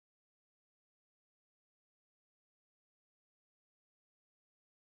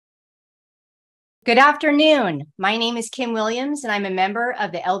Good afternoon. My name is Kim Williams, and I'm a member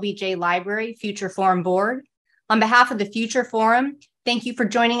of the LBJ Library Future Forum Board. On behalf of the Future Forum, thank you for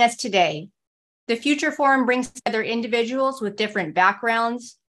joining us today. The Future Forum brings together individuals with different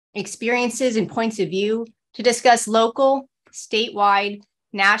backgrounds, experiences, and points of view to discuss local, statewide,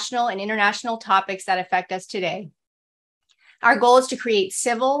 national, and international topics that affect us today. Our goal is to create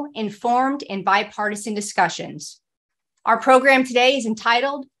civil, informed, and bipartisan discussions. Our program today is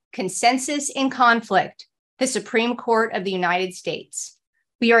entitled Consensus in Conflict, the Supreme Court of the United States.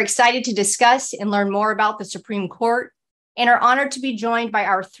 We are excited to discuss and learn more about the Supreme Court and are honored to be joined by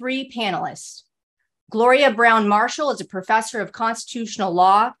our three panelists. Gloria Browne-Marshall is a professor of constitutional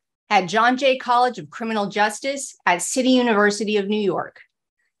law at John Jay College of Criminal Justice at City University of New York.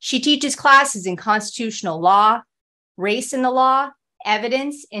 She teaches classes in constitutional law, race in the law,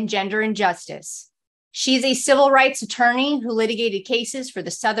 evidence, and gender and justice. She is a civil rights attorney who litigated cases for the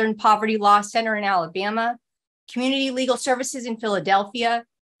Southern Poverty Law Center in Alabama, Community Legal Services in Philadelphia,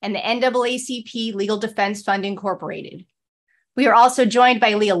 and the NAACP Legal Defense Fund Incorporated. We are also joined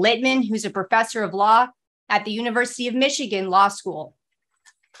by Leah Litman, who's a professor of law at the University of Michigan Law School.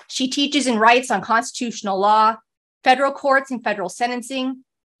 She teaches and writes on constitutional law, federal courts, and federal sentencing.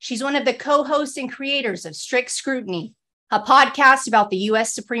 She's one of the co-hosts and creators of Strict Scrutiny, a podcast about the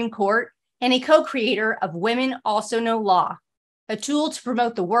U.S. Supreme Court, and a co-creator of Women Also Know Law, a tool to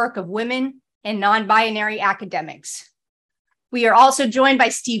promote the work of women and non-binary academics. We are also joined by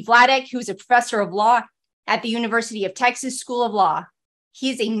Steve Vladeck, who is a professor of law at the University of Texas School of Law.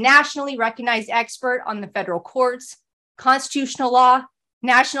 He is a nationally recognized expert on the federal courts, constitutional law,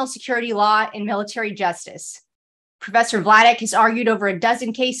 national security law, and military justice. Professor Vladeck has argued over a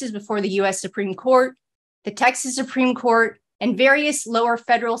dozen cases before the U.S. Supreme Court, the Texas Supreme Court, and various lower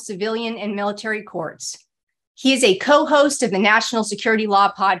federal civilian and military courts. He is a co-host of the National Security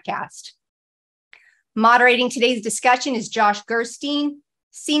Law podcast. Moderating today's discussion is Josh Gerstein,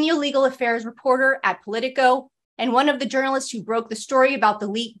 senior legal affairs reporter at POLITICO and one of the journalists who broke the story about the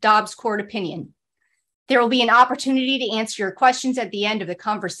leaked Dobbs Court opinion. There will be an opportunity to answer your questions at the end of the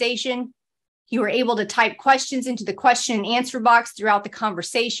conversation. You are able to type questions into the question and answer box throughout the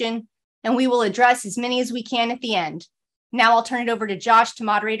conversation, and we will address as many as we can at the end. Now I'll turn it over to Josh to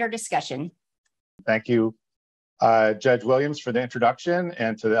moderate our discussion. Thank you, Judge Williams, for the introduction,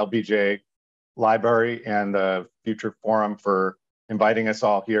 and to the LBJ Library and the Future Forum for inviting us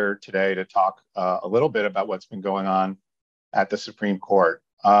all here today to talk a little bit about what's been going on at the Supreme Court.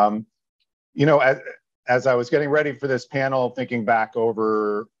 As I was getting ready for this panel, thinking back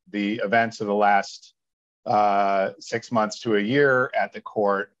over the events of the last 6 months to a year at the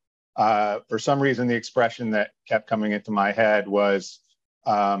court, for some reason, the expression that kept coming into my head was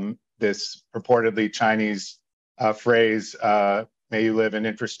this purportedly Chinese phrase, may you live in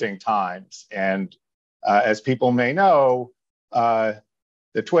interesting times. And as people may know,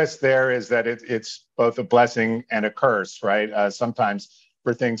 the twist there is that it's both a blessing and a curse, right? Sometimes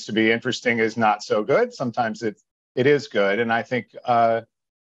for things to be interesting is not so good. Sometimes it is good. And I think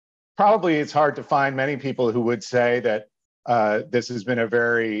probably it's hard to find many people who would say that this has been a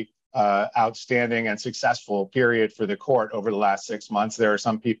very outstanding and successful period for the court over the last 6 months. There are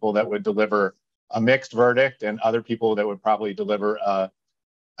some people that would deliver a mixed verdict and other people that would probably deliver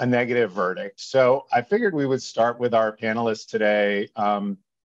a negative verdict. So I figured we would start with our panelists today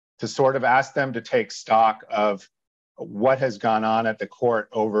to sort of ask them to take stock of what has gone on at the court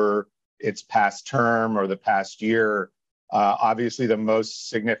over its past term or the past year. Obviously, the most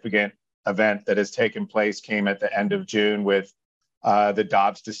significant event that has taken place came at the end of June with the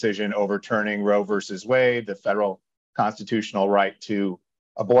Dobbs decision overturning Roe versus Wade, the federal constitutional right to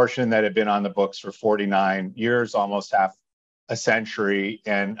abortion that had been on the books for 49 years, almost half a century,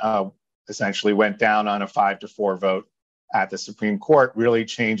 and essentially went down on a 5-4 vote at the Supreme Court, really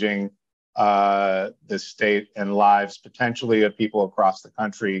changing the state and lives potentially of people across the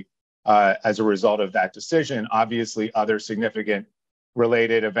country as a result of that decision. Obviously, other significant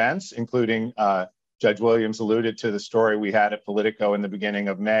related events, including Judge Williams alluded to the story we had at Politico in the beginning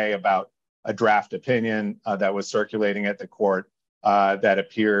of May about a draft opinion that was circulating at the court that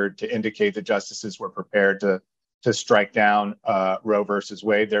appeared to indicate the justices were prepared to strike down Roe versus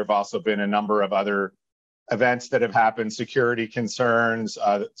Wade. There have also been a number of other events that have happened, security concerns,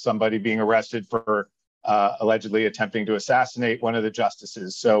 somebody being arrested for allegedly attempting to assassinate one of the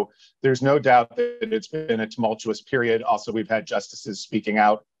justices. So there's no doubt that it's been a tumultuous period. Also, we've had justices speaking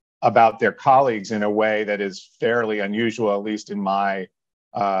out about their colleagues in a way that is fairly unusual, at least in my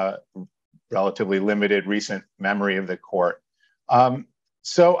relatively limited recent memory of the court.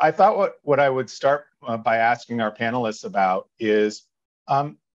 So I thought what I would start by asking our panelists about is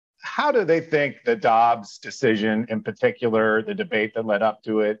how do they think the Dobbs decision in particular, the debate that led up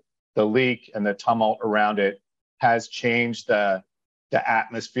to it, the leak and the tumult around it has changed the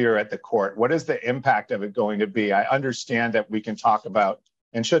atmosphere at the court? What is the impact of it going to be? I understand that we can talk about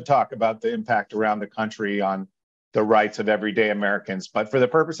and should talk about the impact around the country on the rights of everyday Americans. But for the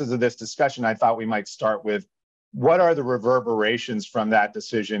purposes of this discussion, I thought we might start with what are the reverberations from that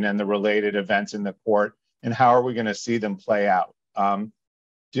decision and the related events in the court, and how are we going to see them play out?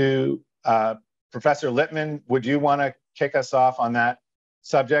 Professor Litman, would you want to kick us off on that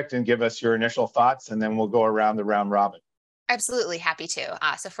subject and give us your initial thoughts, and then we'll go around the round robin? Absolutely, happy to.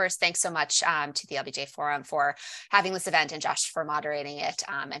 So first, thanks so much to the LBJ Forum for having this event and Josh for moderating it.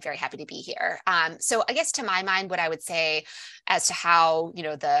 I'm very happy to be here. So I guess to my mind, what I would say as to how,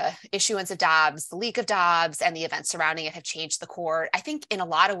 the issuance of Dobbs, the leak of Dobbs, and the events surrounding it have changed the court, I think in a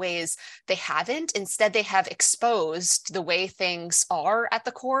lot of ways they haven't. Instead, they have exposed the way things are at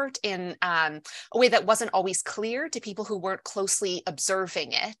the court in a way that wasn't always clear to people who weren't closely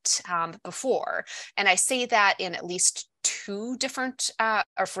observing it before. And I say that in at least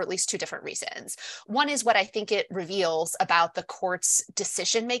for at least two different reasons. One is what I think it reveals about the court's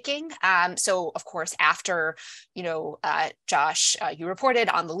decision making. So of course, after, Josh, you reported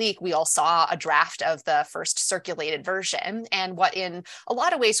on the leak, we all saw a draft of the first circulated version. And what in a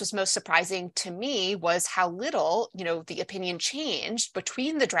lot of ways was most surprising to me was how little, the opinion changed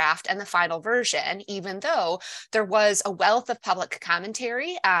between the draft and the final version, even though there was a wealth of public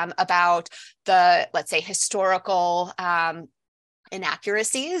commentary about the, let's say, historical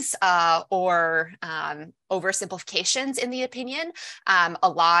inaccuracies or oversimplifications in the opinion, a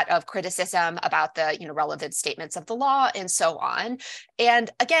lot of criticism about the relevant statements of the law and so on. And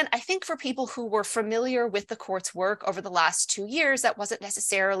again, I think for people who were familiar with the court's work over the last 2 years, that wasn't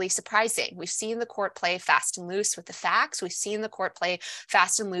necessarily surprising. We've seen the court play fast and loose with the facts. We've seen the court play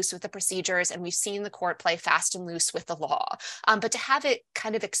fast and loose with the procedures, and we've seen the court play fast and loose with the law. But to have it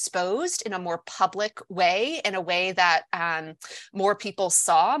kind of exposed in a more public way, in a way that more people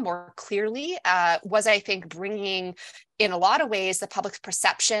saw more clearly, was, I think, bringing in a lot of ways the public's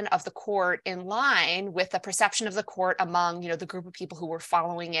perception of the court in line with the perception of the court among the group of people who were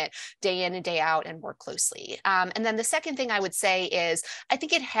following it day in and day out and more closely. And then the second thing I would say is I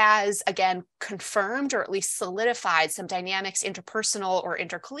think it has again confirmed or at least solidified some dynamics, interpersonal or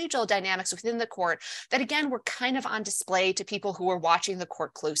intercollegial dynamics within the court that again were kind of on display to people who were watching the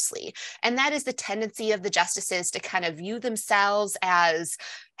court closely. And that is the tendency of the justices to kind of view themselves as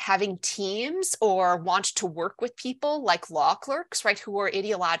having teams or want to work with people like law clerks, right, who are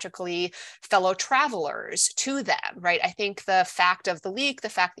ideologically fellow travelers to them, right? I think the fact of the leak, the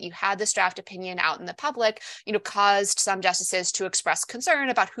fact that you had this draft opinion out in the public, caused some justices to express concern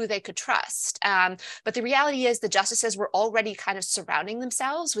about who they could trust. But the reality is the justices were already kind of surrounding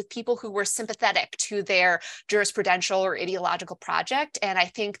themselves with people who were sympathetic to their jurisprudential or ideological project. And I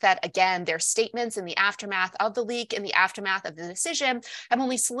think that, again, their statements in the aftermath of the leak, in the aftermath of the decision, have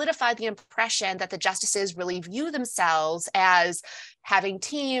only solidified the impression that the justices really view themselves as having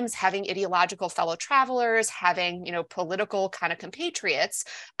teams, having ideological fellow travelers, having, political kind of compatriots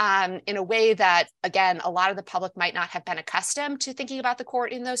in a way that, again, a lot of the public might not have been accustomed to thinking about the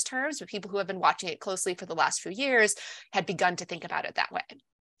court in those terms, but people who have been watching it closely for the last few years had begun to think about it that way.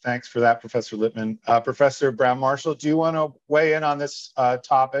 Thanks for that, Professor Litman. Professor Browne-Marshall, do you want to weigh in on this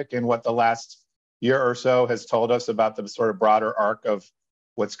topic and what the last year or so has told us about the sort of broader arc of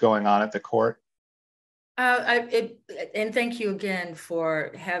what's going on at the court? And thank you again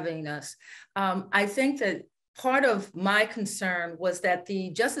for having us. I think that part of my concern was that the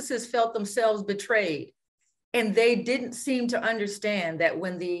justices felt themselves betrayed, and they didn't seem to understand that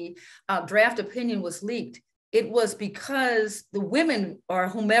when the draft opinion was leaked, it was because the women or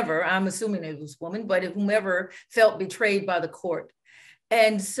whomever, I'm assuming it was women, but whomever felt betrayed by the court.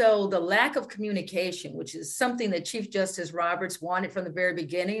 And so the lack of communication, which is something that Chief Justice Roberts wanted from the very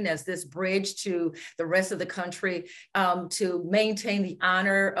beginning as this bridge to the rest of the country, to maintain the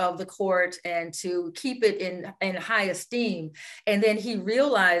honor of the court and to keep it in high esteem. And then he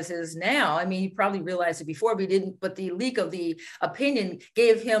realizes now, I mean, he probably realized it before, but he didn't, but the leak of the opinion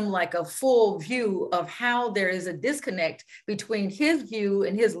gave him like a full view of how there is a disconnect between his view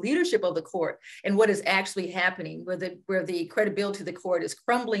and his leadership of the court and what is actually happening, where the credibility of the court is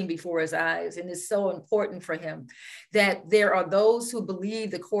crumbling before his eyes. And it's so important for him that there are those who believe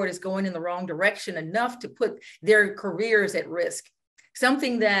the court is going in the wrong direction enough to put their careers at risk.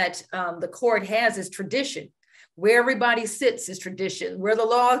 Something that the court has is tradition. Where everybody sits is tradition. Where the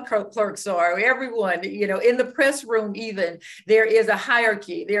law clerks are, everyone, you know, in the press room even, there is a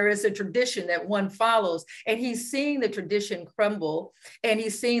hierarchy. There is a tradition that one follows. And he's seeing the tradition crumble. And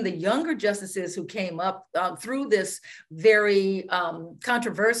he's seeing the younger justices who came up through this very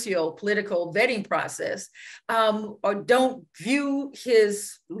controversial political vetting process or don't view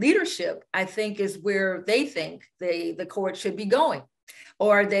his leadership, I think, is where they think the court should be going.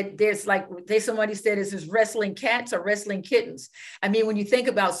 Or that there's like somebody said, is this wrestling cats or wrestling kittens? I mean, when you think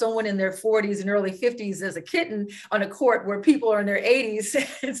about someone in their 40s and early 50s as a kitten on a court where people are in their 80s,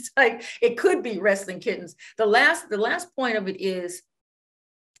 it's like it could be wrestling kittens. The last point of it is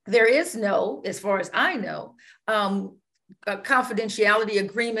there is no, as far as I know, a confidentiality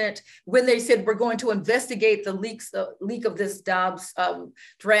agreement when they said we're going to investigate the leak of this Dobbs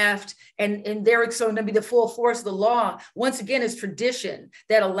draft, and there so going to be the full force of the law. Once again, is tradition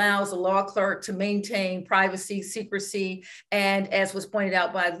that allows a law clerk to maintain privacy, secrecy, and as was pointed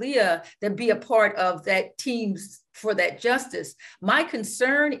out by Leah, that be a part of that team's for that justice. My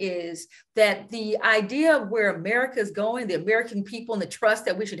concern is that the idea of where America is going, the American people and the trust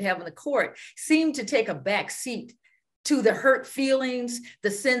that we should have in the court seem to take a back seat to the hurt feelings, the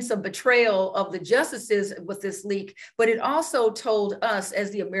sense of betrayal of the justices with this leak. But it also told us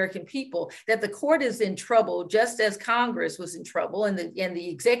as the American people that the court is in trouble, just as Congress was in trouble and the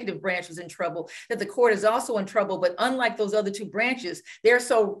executive branch was in trouble, that the court is also in trouble. But unlike those other two branches,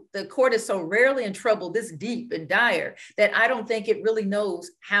 the court is so rarely in trouble, this deep and dire, that I don't think it really knows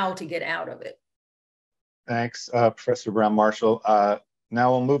how to get out of it. Thanks, Professor Browne-Marshall.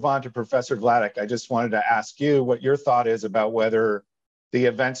 Now we'll move on to Professor Vladeck. I just wanted to ask you what your thought is about whether the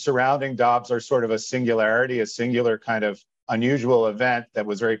events surrounding Dobbs are sort of a singularity, a singular kind of unusual event that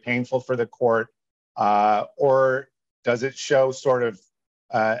was very painful for the court, or does it show sort of,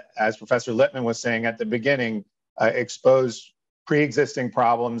 as Professor Litman was saying at the beginning, expose pre-existing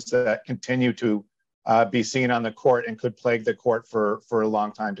problems that continue to be seen on the court and could plague the court for a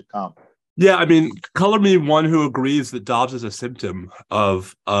long time to come? Yeah, I mean, color me one who agrees that Dobbs is a symptom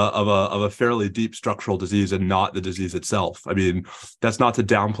of a fairly deep structural disease and not the disease itself. I mean, that's not to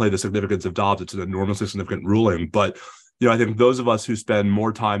downplay the significance of Dobbs. It's an enormously significant ruling. But, you know, I think those of us who spend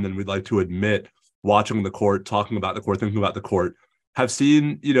more time than we'd like to admit watching the court, talking about the court, thinking about the court, have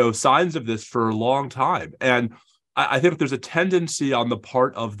seen, you know, signs of this for a long time. And I think there's a tendency on the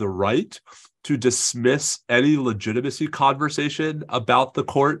part of the right to dismiss any legitimacy conversation about the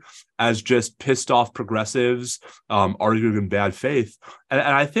court as just pissed off progressives arguing in bad faith. And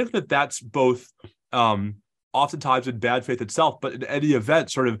I think that that's both oftentimes in bad faith itself, but in any event,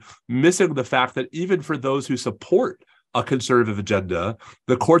 sort of missing the fact that even for those who support a conservative agenda,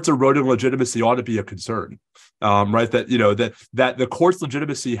 the court's eroding legitimacy ought to be a concern, right? That, you know, that the court's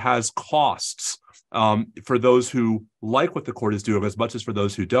legitimacy has costs for those who like what the court is doing as much as for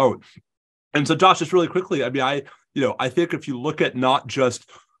those who don't. And so, Josh, just really quickly, I mean, I think if you look at not just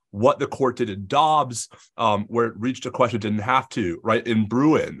what the court did in Dobbs, where it reached a question it didn't have to, right? In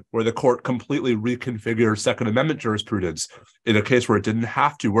Brewin, where the court completely reconfigured Second Amendment jurisprudence in a case where it didn't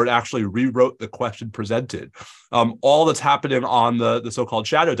have to, where it actually rewrote the question presented. All that's happening on the so-called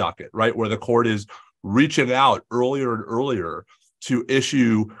shadow docket, right? Where the court is reaching out earlier and earlier to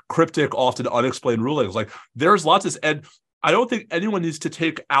issue cryptic, often unexplained rulings. Like, there's lots of, and I don't think anyone needs to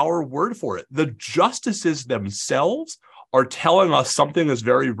take our word for it. The justices themselves are telling us something is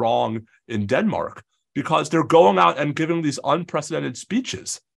very wrong in Denmark because they're going out and giving these unprecedented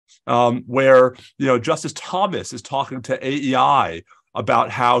speeches where, you know, Justice Thomas is talking to AEI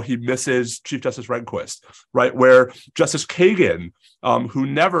about how he misses Chief Justice Rehnquist, right? Where Justice Kagan, who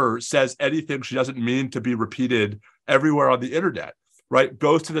never says anything she doesn't mean to be repeated everywhere on the internet, right,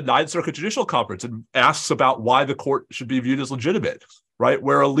 goes to the Ninth Circuit Judicial Conference and asks about why the court should be viewed as legitimate, right,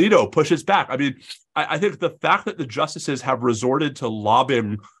 where Alito pushes back. I mean, I think the fact that the justices have resorted to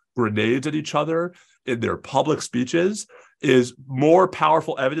lobbing grenades at each other in their public speeches is more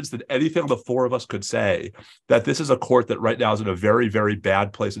powerful evidence than anything the four of us could say that this is a court that right now is in a very, very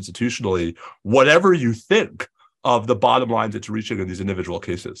bad place institutionally, whatever you think of the bottom lines it's reaching in these individual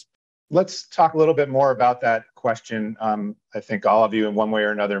cases. Let's talk a little bit more about that question. I think all of you in one way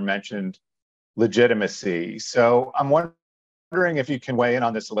or another mentioned legitimacy. So I'm wondering if you can weigh in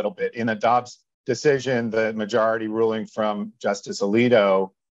on this a little bit. In a Dobbs decision, the majority ruling from Justice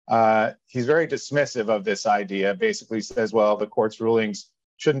Alito, he's very dismissive of this idea, basically says, well, the court's rulings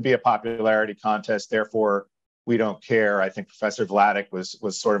shouldn't be a popularity contest, therefore we don't care. I think Professor Vladeck was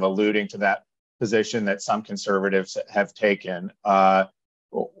sort of alluding to that position that some conservatives have taken.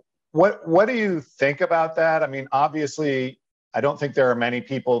 What do you think about that? I mean, obviously, I don't think there are many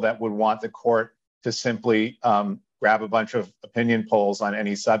people that would want the court to simply grab a bunch of opinion polls on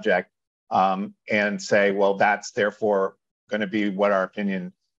any subject and say, well, that's therefore going to be what our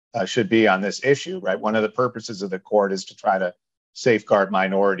opinion should be on this issue, right? One of the purposes of the court is to try to safeguard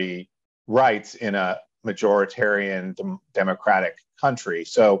minority rights in a majoritarian democratic country.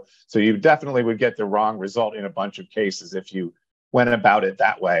 So you definitely would get the wrong result in a bunch of cases if you went about it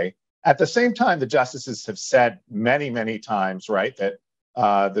that way. At the same time, the justices have said many, many times, right, that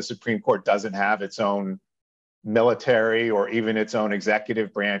the Supreme Court doesn't have its own military or even its own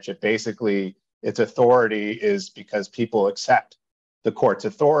executive branch. It basically, its authority is because people accept the court's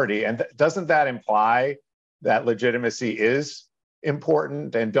authority. And doesn't that imply that legitimacy is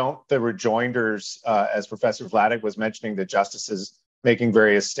important? And don't the rejoinders, as Professor Vladeck was mentioning, the justices making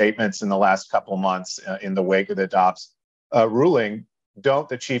various statements in the last couple months in the wake of the Dobbs ruling, don't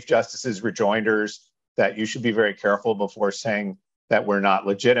the Chief Justice's rejoinders that you should be very careful before saying that we're not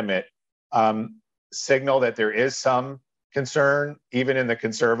legitimate signal that there is some concern, even in the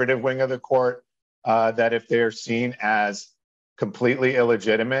conservative wing of the court, that if they're seen as completely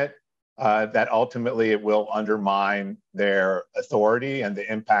illegitimate, that ultimately it will undermine their authority and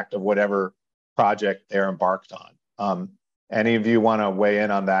the impact of whatever project they're embarked on. Any of you want to weigh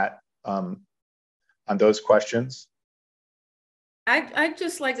in on that, on those questions? I'd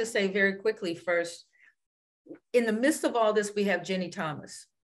just like to say very quickly first, in the midst of all this, we have Jenny Thomas.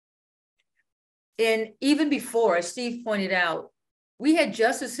 And even before, as Steve pointed out, we had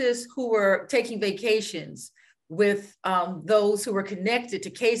justices who were taking vacations with those who were connected to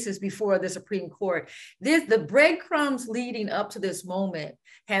cases before the Supreme Court. The breadcrumbs leading up to this moment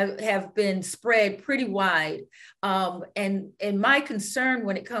have been spread pretty wide. And my concern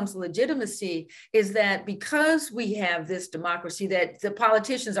when it comes to legitimacy is that because we have this democracy that the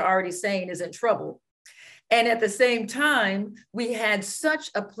politicians are already saying is in trouble, and at the same time, we had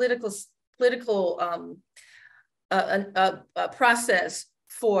such a political process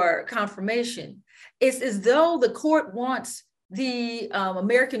for confirmation. It's as though the court wants the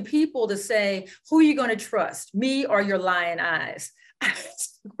American people to say, who are you going to trust, me or your lying eyes?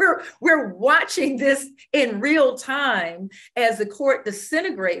 We're watching this in real time as the court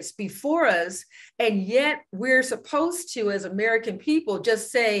disintegrates before us, and yet we're supposed to, as American people,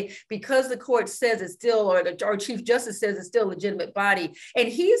 just say, because the court says it's still, or our Chief Justice says it's still a legitimate body. And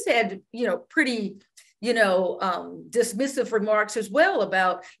he's had, pretty dismissive remarks as well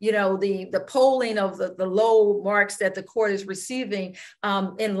about, the polling of the low marks that the court is receiving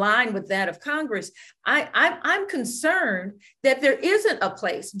in line with that of Congress. I'm concerned that there isn't a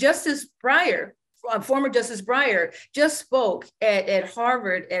place. Justice Breyer, former Justice Breyer, just spoke at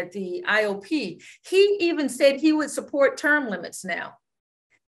Harvard at the IOP. He even said he would support term limits now.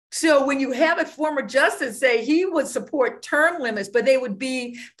 So when you have a former justice say he would support term limits, but they would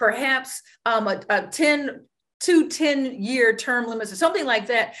be perhaps two 10-year term limits or something like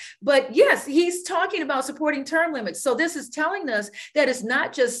that. But yes, he's talking about supporting term limits. So this is telling us that it's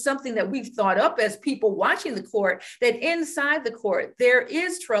not just something that we've thought up as people watching the court, that inside the court, there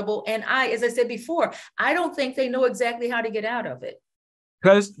is trouble. And as I said before, I don't think they know exactly how to get out of it.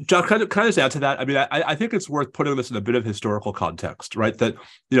 John, kind of add to that. I mean, I think it's worth putting this in a bit of historical context, right? That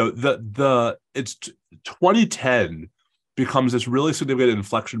it's 2010 becomes this really significant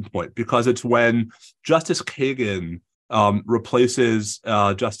inflection point because it's when Justice Kagan replaces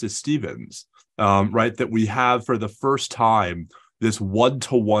Justice Stevens, right? That we have for the first time this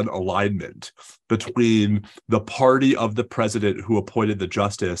one-to-one alignment between the party of the president who appointed the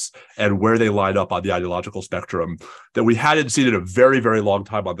justice and where they line up on the ideological spectrum that we hadn't seen in a very, very long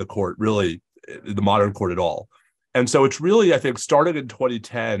time on the court, really, in the modern court at all. And so it's really, I think, starting in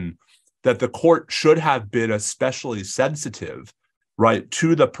 2010, that the court should have been especially sensitive, right,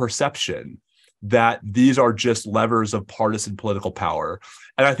 to the perception that these are just levers of partisan political power.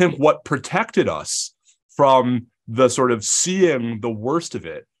 And I think what protected us from the sort of seeing the worst of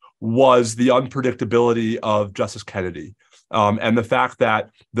it was the unpredictability of Justice Kennedy, and the fact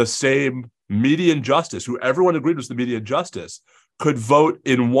that the same median justice, who everyone agreed was the median justice, could vote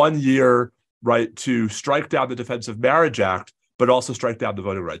in 1 year, right, to strike down the Defense of Marriage Act, but also strike down the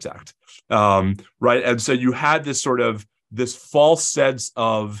Voting Rights Act, right? And so you had this false sense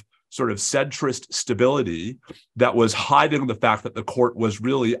of sort of centrist stability that was hiding the fact that the court was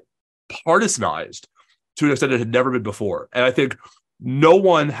really partisanized to an extent it had never been before. And I think no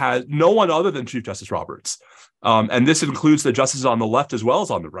one other than Chief Justice Roberts, and this includes the justices on the left as well as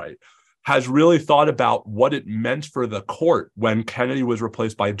on the right, has really thought about what it meant for the court when Kennedy was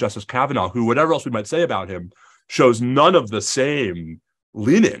replaced by Justice Kavanaugh, who, whatever else we might say about him, shows none of the same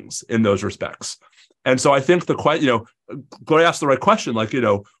leanings in those respects. And so I think Gloria asked the right question, like,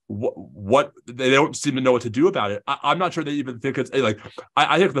 what they don't seem to know what to do about it. I'm not sure they even think it's like,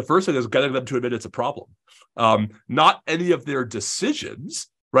 I think the first thing is getting them to admit it's a problem. Not any of their decisions,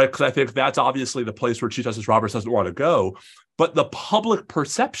 right? Because I think that's obviously the place where Chief Justice Roberts doesn't want to go, but the public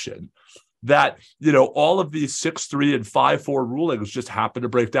perception that, all of these 6-3 and 5-4 rulings just happen to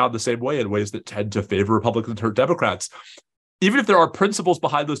break down the same way in ways that tend to favor Republicans and hurt Democrats. Even if there are principles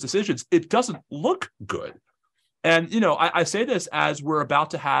behind those decisions, it doesn't look good. And, I say this as we're about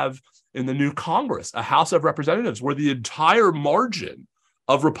to have in the new Congress, a House of Representatives where the entire margin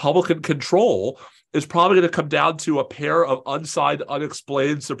of Republican control is probably going to come down to a pair of unsigned,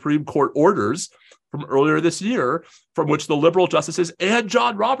 unexplained Supreme Court orders from earlier this year, from which the liberal justices and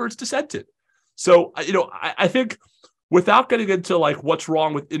John Roberts dissented. So, I think without getting into like what's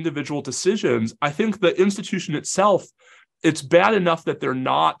wrong with individual decisions, I think the institution itself, it's bad enough that they're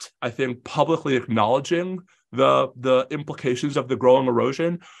not, I think, publicly acknowledging the implications of the growing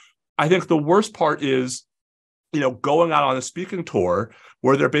erosion. I think the worst part is, going out on a speaking tour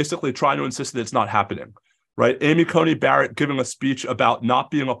where they're basically trying to insist that it's not happening, right? Amy Coney Barrett giving a speech about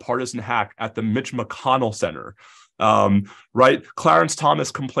not being a partisan hack at the Mitch McConnell Center, right? Clarence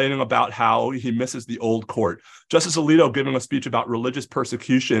Thomas complaining about how he misses the old court. Justice Alito giving a speech about religious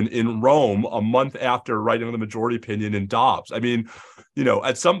persecution in Rome a month after writing the majority opinion in Dobbs. I mean,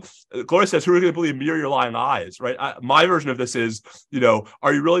 Gloria says, who are you going to believe, me or your lying eyes, right? My version of this is,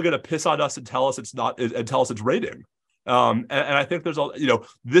 are you really going to piss on us and tell us it's not, and tell us it's rating? And I think there's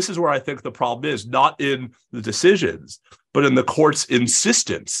this is where I think the problem is, not in the decisions, but in the court's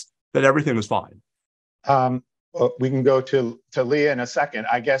insistence that everything is fine. Well, we can go to Leah in a second.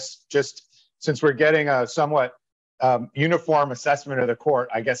 I guess just since we're getting a somewhat uniform assessment of the court,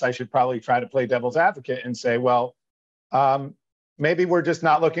 I guess I should probably try to play devil's advocate and say, well, maybe we're just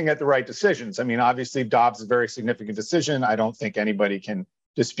not looking at the right decisions. I mean, obviously, Dobbs is a very significant decision. I don't think anybody can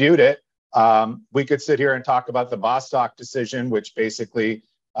dispute it. We could sit here and talk about the Bostock decision, which basically,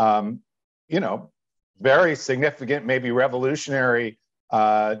 very significant, maybe revolutionary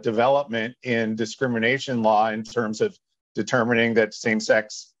development in discrimination law in terms of determining that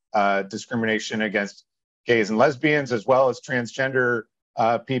same-sex discrimination against gays and lesbians, as well as transgender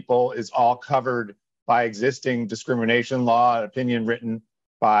people, is all covered by existing discrimination law, an opinion written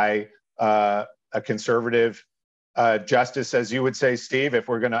by a conservative justice, as you would say, Steve, if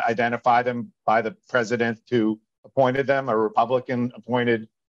we're going to identify them by the president who appointed them, a Republican appointed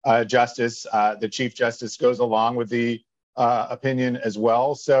justice. The Chief Justice goes along with the opinion as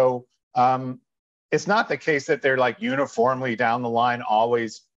well. So it's not the case that they're like uniformly down the line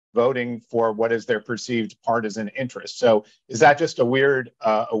always voting for what is their perceived partisan interest. So is that just a weird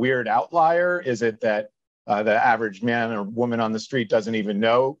outlier? Is it that the average man or woman on the street doesn't even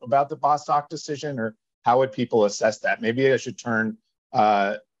know about the Bostock decision, or how would people assess that? Maybe I should turn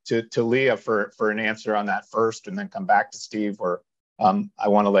to Leah for an answer on that first, and then come back to Steve, or I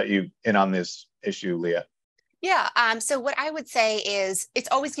want to let you in on this issue, Leah. Yeah, so what I would say is it's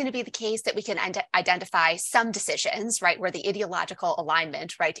always going to be the case that we can identify some decisions, right, where the ideological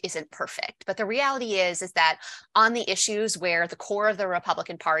alignment, right, isn't perfect. But the reality is that on the issues where the core of the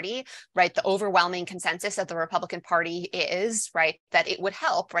Republican Party, right, the overwhelming consensus of the Republican Party is, right, that it would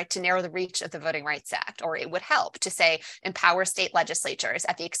help, right, to narrow the reach of the Voting Rights Act, or it would help to, say, empower state legislatures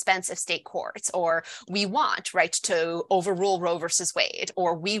at the expense of state courts, or we want, right, to overrule Roe versus Wade,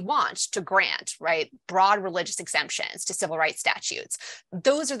 or we want to grant, right, broad religious exemptions to civil rights statutes.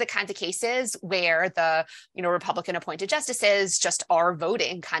 Those are the kinds of cases where the Republican appointed justices just are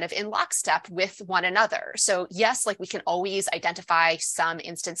voting kind of in lockstep with one another. So yes, like we can always identify some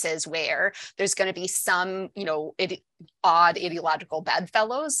instances where there's going to be some odd ideological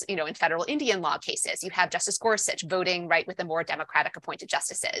bedfellows. In federal Indian law cases, you have Justice Gorsuch voting right with the more Democratic appointed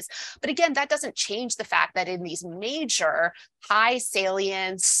justices. But again, that doesn't change the fact that in these major high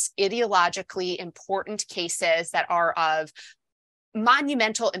salience, ideologically important cases that are of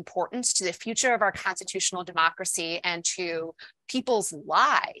monumental importance to the future of our constitutional democracy and to people's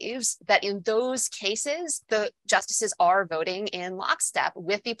lives, that in those cases, the justices are voting in lockstep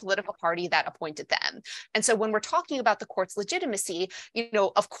with the political party that appointed them. And so when we're talking about the court's legitimacy,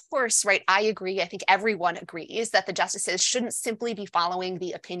 of course, right, I agree. I think everyone agrees that the justices shouldn't simply be following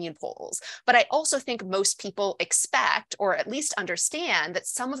the opinion polls. But I also think most people expect, or at least understand, that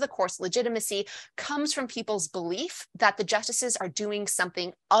some of the court's legitimacy comes from people's belief that the justices are doing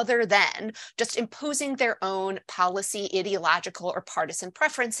something other than just imposing their own policy, ideological political or partisan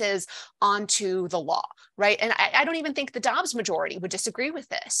preferences onto the law, right? And I don't even think the Dobbs majority would disagree with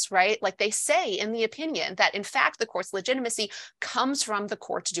this, right? Like they say in the opinion that in fact, the court's legitimacy comes from the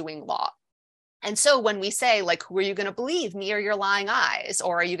court doing law. And so when we say, like, who are you going to believe, me or your lying eyes?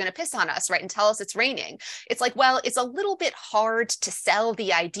 Or are you going to piss on us, right, and tell us it's raining? It's like, well, it's a little bit hard to sell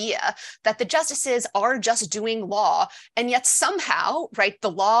the idea that the justices are just doing law. And yet somehow, right,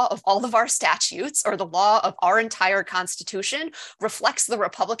 the law of all of our statutes or the law of our entire Constitution reflects the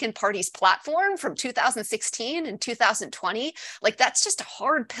Republican Party's platform from 2016 and 2020. Like, that's just a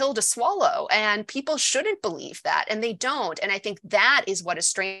hard pill to swallow. And people shouldn't believe that. And they don't. And I think that is what is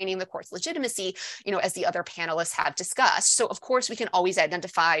straining the court's legitimacy, you know, as the other panelists have discussed. So of course we can always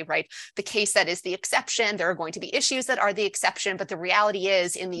identify, right, the case that is the exception. There are going to be issues that are the exception, but the reality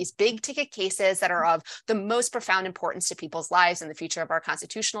is in these big ticket cases that are of the most profound importance to people's lives and the future of our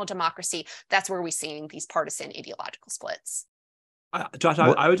constitutional democracy, that's where we're seeing these partisan ideological splits. Josh,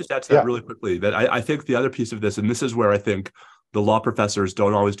 I would just add to that really quickly that I think the other piece of this, and this is where I think the law professors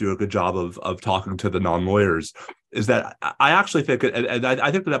don't always do a good job of talking to the non-lawyers, is that I actually think, and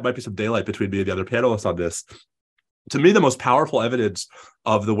I think that might be some daylight between me and the other panelists on this. To me, the most powerful evidence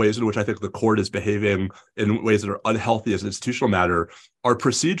of the ways in which I think the court is behaving in ways that are unhealthy as an institutional matter are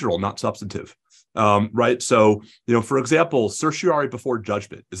procedural, not substantive. Right. So, you know, for example, certiorari before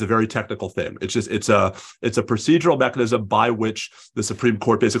judgment is a very technical thing. It's a procedural mechanism by which the Supreme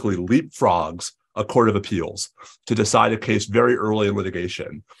Court basically leapfrogs a court of appeals to decide a case very early in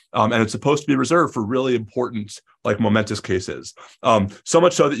litigation. And it's supposed to be reserved for really important, like momentous cases. So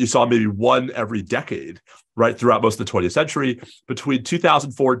much so that you saw maybe one every decade, right, throughout most of the 20th century. Between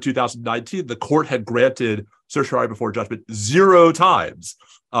 2004 and 2019, the court had granted certiorari before judgment 0 times.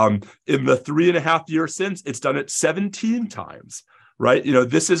 In the 3.5 years since, it's done it 17 times, right? You know,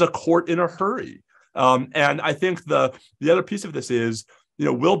 this is a court in a hurry. And I think the other piece of this is, you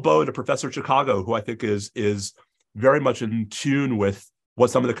know, Will Bode, a professor at Chicago, who I think is very much in tune with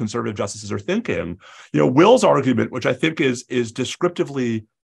what some of the conservative justices are thinking. You know, Will's argument, which I think is descriptively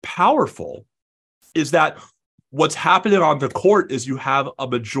powerful, is that what's happening on the court is you have a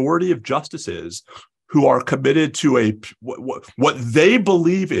majority of justices who are committed to what they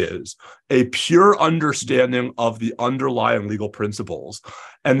believe is a pure understanding of the underlying legal principles.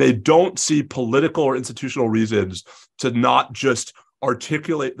 And they don't see political or institutional reasons to not just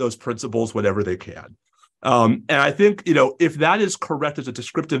articulate those principles whenever they can. And I think, you know, if that is correct as a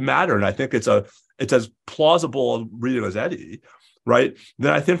descriptive matter, and I think it's as plausible a reading as any, right,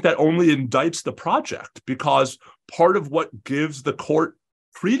 then I think that only indicts the project, because part of what gives the court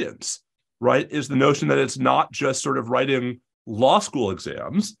credence, right, is the notion that it's not just sort of writing law school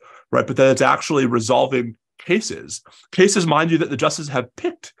exams, right, but that it's actually resolving cases, mind you, that the justices have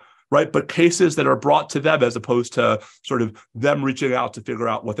picked, right, but cases that are brought to them as opposed to sort of them reaching out to figure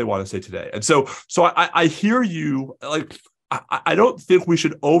out what they want to say today. And so I hear you. Like, I don't think we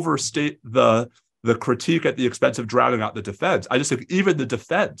should overstate the critique at the expense of drowning out the defense. I just think even the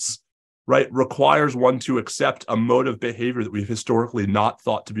defense, right, requires one to accept a mode of behavior that we've historically not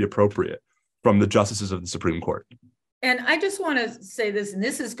thought to be appropriate from the justices of the Supreme Court. And I just want to say this, and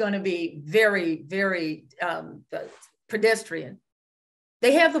this is going to be very, very pedestrian.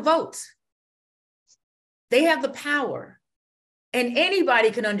 They have the votes. They have the power. And anybody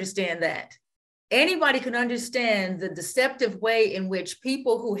can understand that. Anybody can understand the deceptive way in which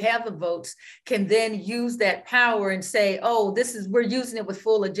people who have the votes can then use that power and say, oh, we're using it with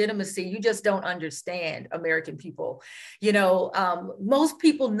full legitimacy. You just don't understand, American people. You know, most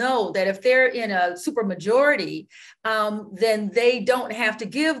people know that if they're in a supermajority, then they don't have to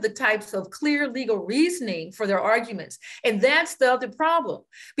give the types of clear legal reasoning for their arguments. And that's the other problem,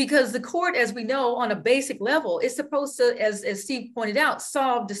 because the court, as we know, on a basic level, is supposed to, as Steve pointed out,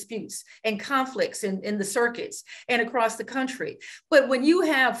 solve disputes and conflicts in the circuits and across the country. But when you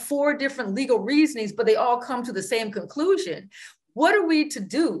have 4 different legal reasonings, but they all come to the same conclusion, what are we to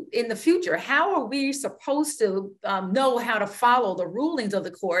do in the future? How are we supposed to know how to follow the rulings of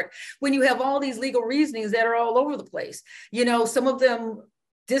the court when you have all these legal reasonings that are all over the place? You know, some of them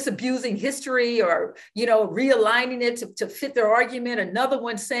disabusing history or, you know, realigning it to fit their argument. Another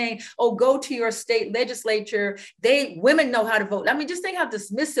one saying, oh, go to your state legislature. Women know how to vote. I mean, just think how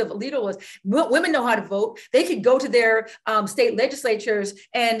dismissive Alito was. Women know how to vote. They could go to their state legislatures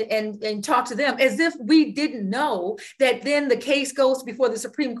and talk to them, as if we didn't know that then the case goes before the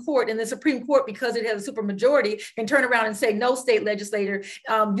Supreme Court, and the Supreme Court, because it has a supermajority, can turn around and say, no, state legislator,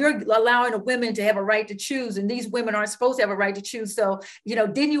 you're allowing a women to have a right to choose, and these women aren't supposed to have a right to choose. So, you know,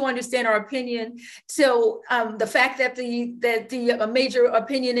 didn't you understand our opinion? So the fact that the major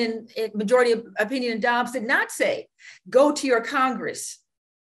opinion in majority opinion in Dobbs did not say, go to your Congress.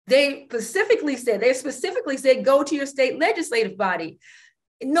 They specifically said, go to your state legislative body,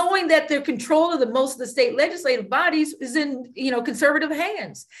 knowing that the control of most of the state legislative bodies is in conservative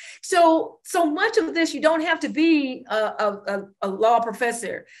hands. So much of this, you don't have to be a law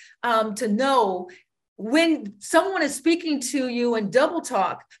professor to know when someone is speaking to you in double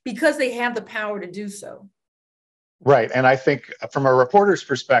talk because they have the power to do so. Right. And I think from a reporter's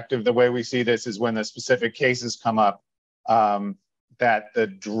perspective, the way we see this is when the specific cases come up, that the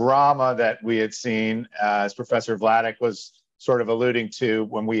drama that we had seen, as Professor Vladeck was sort of alluding to,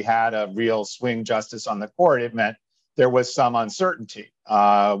 when we had a real swing justice on the court, it meant there was some uncertainty.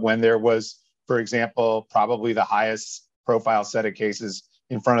 When there was, for example, probably the highest profile set of cases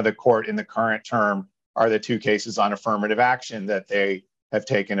in front of the court in the current term are the two cases on affirmative action, that they have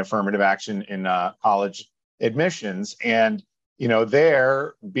taken affirmative action in college admissions. And,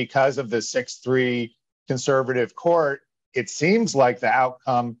 there, because of the 6-3 conservative court, it seems like the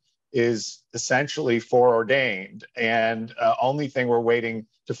outcome is essentially foreordained. And only thing we're waiting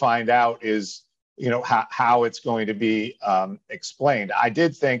to find out is, how it's going to be explained. I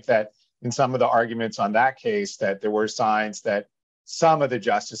did think that in some of the arguments on that case, that there were signs that some of the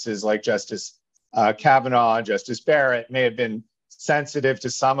justices, like Justice Kavanaugh, Justice Barrett, may have been sensitive to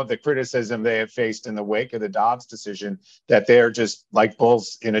some of the criticism they have faced in the wake of the Dobbs decision, that they're just like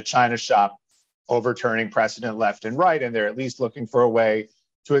bulls in a china shop, overturning precedent left and right, and they're at least looking for a way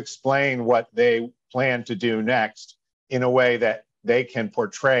to explain what they plan to do next in a way that they can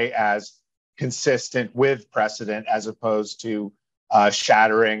portray as consistent with precedent, as opposed to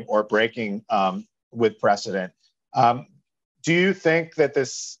shattering or breaking with precedent. Do you think that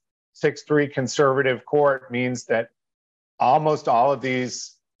this 6-3 conservative court means that almost all of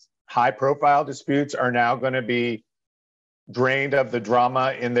these high-profile disputes are now going to be drained of the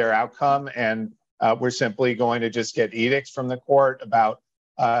drama in their outcome, and we're simply going to just get edicts from the court about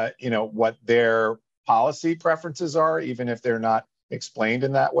what their policy preferences are, even if they're not explained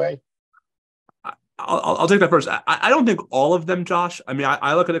in that way? I'll take that first. I don't think all of them, Josh. I mean,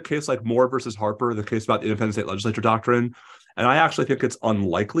 I look at a case like Moore versus Harper, the case about the independent state legislature doctrine, and I actually think it's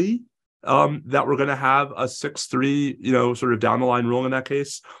unlikely that we're going to have a 6-3, sort of down the line ruling in that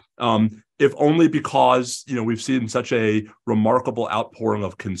case. If only because, we've seen such a remarkable outpouring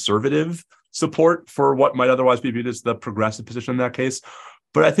of conservative support for what might otherwise be viewed as the progressive position in that case.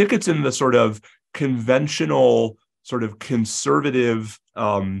 But I think it's in the sort of conventional, sort of conservative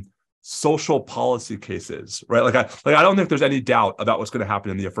social policy cases, right? Like I don't think there's any doubt about what's going to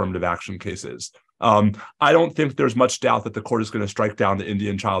happen in the affirmative action cases. I don't think there's much doubt that the court is going to strike down the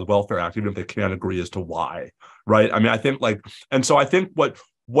Indian Child Welfare Act, even if they can't agree as to why, right? I mean, I think so I think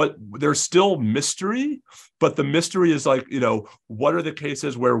what there's still mystery, but the mystery is what are the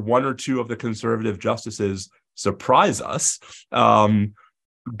cases where one or two of the conservative justices surprise us,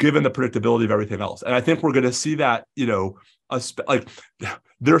 given the predictability of everything else. And I think we're going to see that,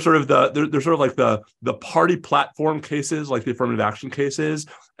 they're sort of the party platform cases, like the affirmative action cases,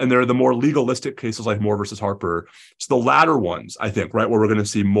 and they're the more legalistic cases like Moore versus Harper. So the latter ones, I think, right, where we're going to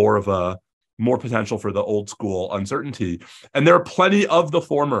see more potential for the old school uncertainty. And there are plenty of the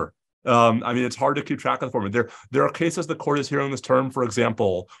former. I mean, it's hard to keep track of the former. There are cases the court is hearing this term, for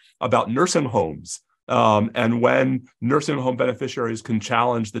example, about nursing homes. And when nursing home beneficiaries can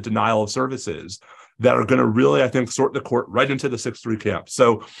challenge the denial of services, that are going to really, I think, sort the court right into the 6-3 camp.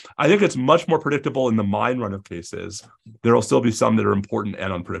 So I think it's much more predictable in the mine run of cases. There will still be some that are important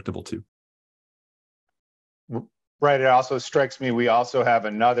and unpredictable too. Right. It also strikes me we also have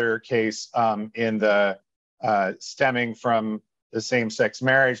another case in the stemming from the same-sex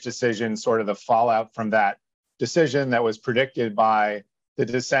marriage decision, sort of the fallout from that decision that was predicted by the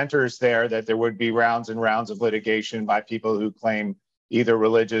dissenters there, that there would be rounds and rounds of litigation by people who claim either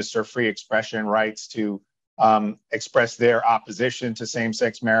religious or free expression rights to express their opposition to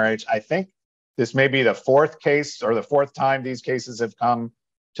same-sex marriage. I think this may be the fourth case or the fourth time these cases have come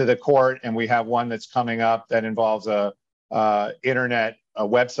to the court, and we have one that's coming up that involves a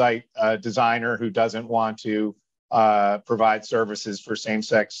website designer who doesn't want to provide services for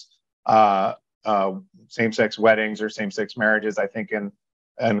same-sex weddings or same-sex marriages. I think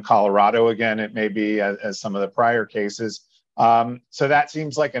in Colorado, again, it may be as some of the prior cases. So that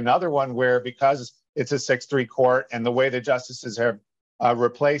seems like another one where, because it's a 6-3 court and the way the justices have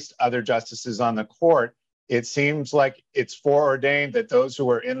replaced other justices on the court, it seems like it's foreordained that those who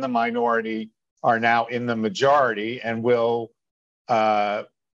are in the minority are now in the majority and will,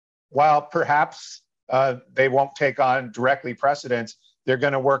 while perhaps they won't take on directly precedence, they're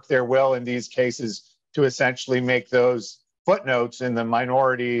going to work their will in these cases to essentially make those footnotes in the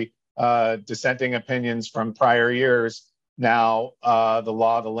minority dissenting opinions from prior years now the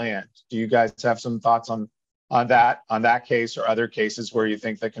law of the land. Do you guys have some thoughts on that case or other cases where you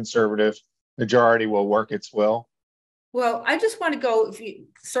think the conservative majority will work its will? Well, I just want to go, if you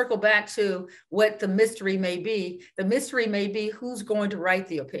circle back to what the mystery may be, the mystery may be who's going to write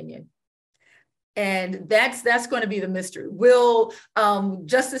the opinion. And that's going to be the mystery. Will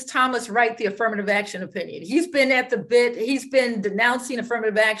Justice Thomas write the affirmative action opinion? He's been at the bit, he's been denouncing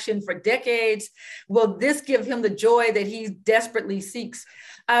affirmative action for decades. Will this give him the joy that he desperately seeks?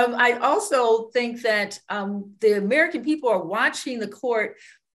 I also think that the American people are watching the court,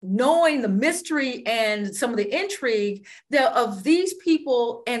 knowing the mystery and some of the intrigue of these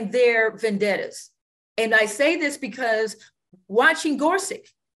people and their vendettas. And I say this because watching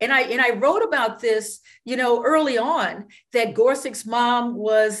Gorsuch, and I wrote about this, early on, that Gorsuch's mom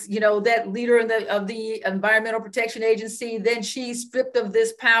was, that leader of the Environmental Protection Agency. Then she's stripped of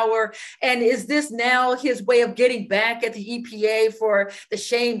this power. And is this now his way of getting back at the EPA for the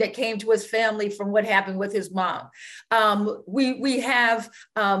shame that came to his family from what happened with his mom? We have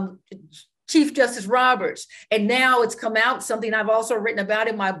Chief Justice Roberts, and now it's come out, something I've also written about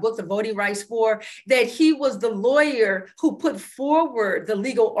in my book, The Voting Rights War, that he was the lawyer who put forward the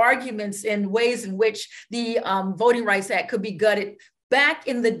legal arguments in ways in which the Voting Rights Act could be gutted. Back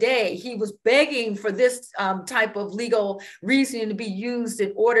in the day, he was begging for this type of legal reasoning to be used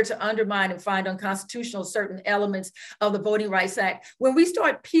in order to undermine and find unconstitutional certain elements of the Voting Rights Act. When we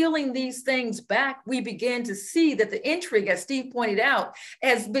start peeling these things back, we begin to see that the intrigue, as Steve pointed out,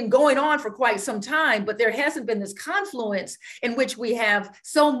 has been going on for quite some time, but there hasn't been this confluence in which we have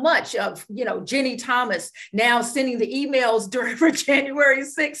so much of, Jenny Thomas now sending the emails for January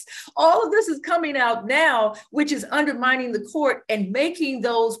 6th. All of this is coming out now, which is undermining the court and making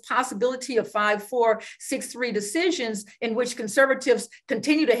those possibility of 5-4, 6-3 decisions in which conservatives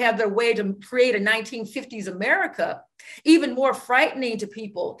continue to have their way to create a 1950s America even more frightening to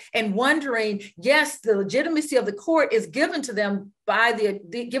people, and wondering, yes, the legitimacy of the court is given to them by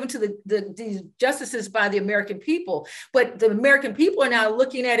given to the justices by the American people. But the American people are now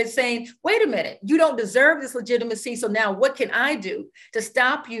looking at it saying, wait a minute, you don't deserve this legitimacy. So now what can I do to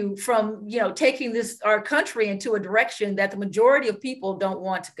stop you from, taking our country into a direction that the majority of people don't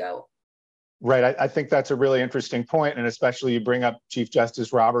want to go? Right. I think that's a really interesting point. And especially you bring up Chief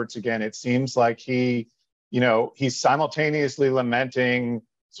Justice Roberts again. It seems like he's simultaneously lamenting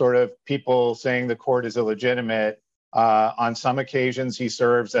sort of people saying the court is illegitimate. On some occasions, he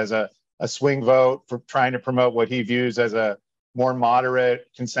serves as a swing vote for trying to promote what he views as a more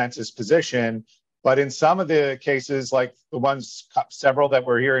moderate consensus position. But in some of the cases, like the ones, several that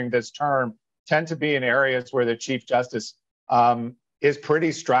we're hearing this term, tend to be in areas where the Chief Justice is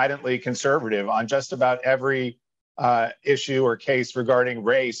pretty stridently conservative on just about every issue or case regarding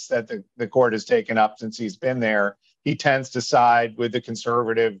race that the court has taken up since he's been there. He tends to side with the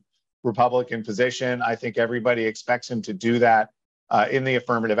conservative Republican position. I think everybody expects him to do that in the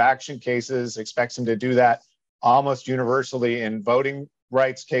affirmative action cases, expects him to do that almost universally in voting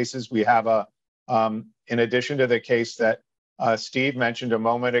rights cases. We have in addition to the case that Steve mentioned a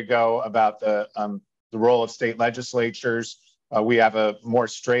moment ago about the role of state legislatures, we have a more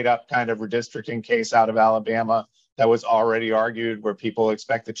straight up kind of redistricting case out of Alabama that was already argued, where people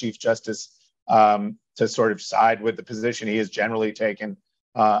expect the Chief Justice to sort of side with the position he has generally taken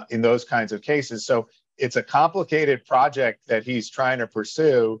in those kinds of cases. So it's a complicated project that he's trying to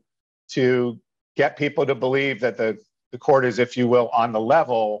pursue to get people to believe that the court is, if you will, on the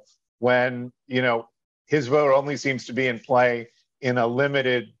level, when his vote only seems to be in play in a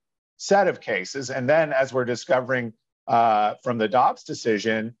limited set of cases. And then, as we're discovering from the Dobbs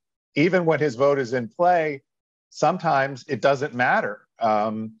decision, even when his vote is in play, sometimes it doesn't matter.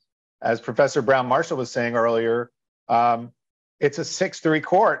 As Professor Browne-Marshall was saying earlier, it's a 6-3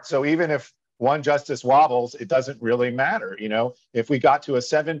 court. So even if one justice wobbles, it doesn't really matter. If we got to a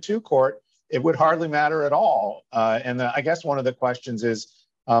 7-2 court, it would hardly matter at all. And I guess one of the questions is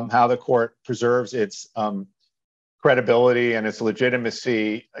how the court preserves its credibility and its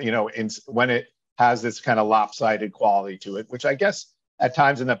legitimacy, when it has this kind of lopsided quality to it, which I guess at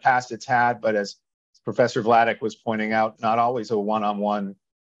times in the past it's had, but as Professor Vladeck was pointing out, not always a one-on-one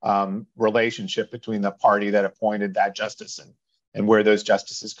relationship between the party that appointed that justice and where those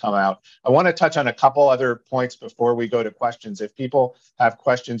justices come out. I want to touch on a couple other points before we go to questions. If people have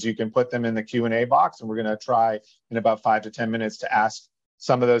questions, you can put them in the Q&A box, and we're going to try in about 5 to 10 minutes to ask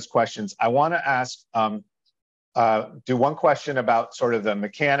some of those questions. I want to ask, do one question about sort of the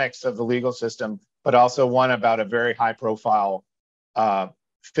mechanics of the legal system, but also one about a very high-profile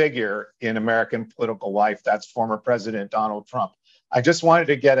figure in American political life. That's former President Donald Trump. I just wanted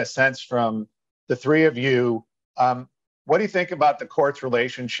to get a sense from the three of you. What do you think about the court's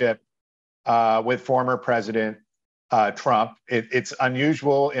relationship with former President Trump? It's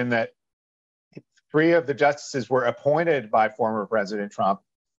unusual in that three of the justices were appointed by former President Trump.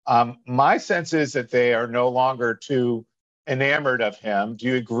 My sense is that they are no longer too enamored of him. Do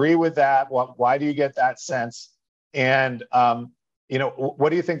you agree with that? Why do you get that sense? And what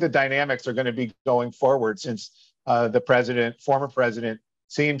do you think the dynamics are going to be going forward, since the former president,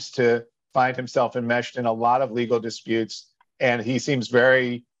 seems to find himself enmeshed in a lot of legal disputes, and he seems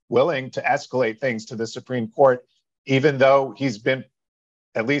very willing to escalate things to the Supreme Court, even though he's been,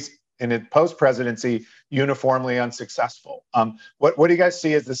 at least in his post-presidency, uniformly unsuccessful. What do you guys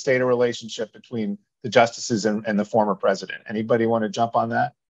see as the state of relationship between the justices and the former president? Anybody want to jump on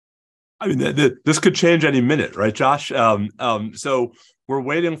that? I mean, this could change any minute, right, Josh? So we're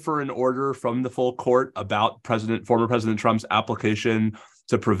waiting for an order from the full court about former President Trump's application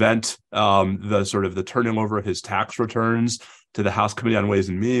to prevent the turning over of his tax returns to the House Committee on Ways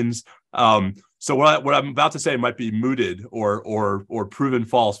and Means. So what I'm about to say might be mooted or proven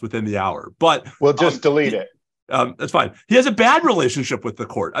false within the hour, but we'll just delete it. That's fine. He has a bad relationship with the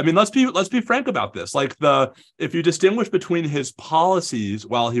court. I mean, let's be frank about this. If you distinguish between his policies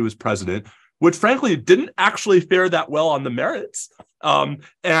while he was president, which frankly didn't actually fare that well on the merits,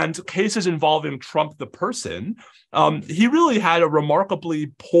 and cases involving Trump the person, he really had a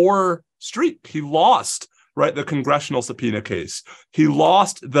remarkably poor streak. He lost, right, the congressional subpoena case. He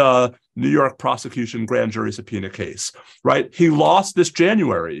lost the New York prosecution grand jury subpoena case, right? He lost this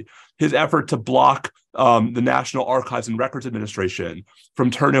January his effort to block the National Archives and Records Administration from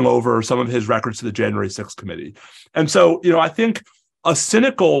turning over some of his records to the January 6th committee. And so, I think a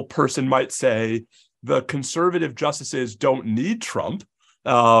cynical person might say the conservative justices don't need Trump.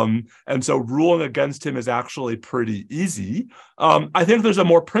 And so ruling against him is actually pretty easy. I think there's a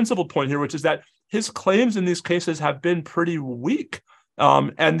more principled point here, which is that his claims in these cases have been pretty weak.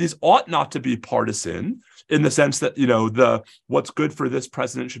 And these ought not to be partisan, in the sense that, what's good for this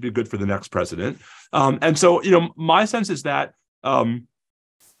president should be good for the next president. And so, my sense is that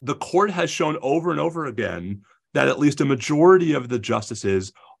the court has shown over and over again that at least a majority of the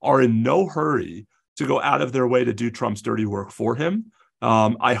justices are in no hurry to go out of their way to do Trump's dirty work for him.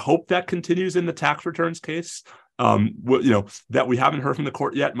 I hope that continues in the tax returns case. That we haven't heard from the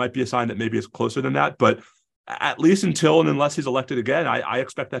court yet might be a sign that maybe it's closer than that. But at least until and unless he's elected again, I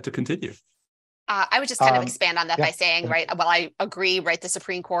expect that to continue. I would just kind of expand on that by saying, right, while I agree, right, the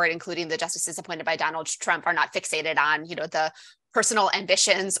Supreme Court, including the justices appointed by Donald Trump, are not fixated on, the personal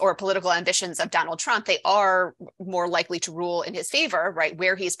ambitions or political ambitions of Donald Trump. They are more likely to rule in his favor, right,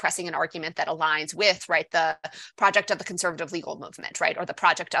 where he's pressing an argument that aligns with, right, the project of the conservative legal movement, right, or the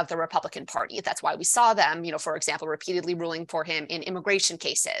project of the Republican Party. That's why we saw them, for example, repeatedly ruling for him in immigration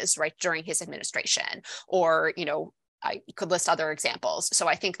cases, right, during his administration, or, I could list other examples. So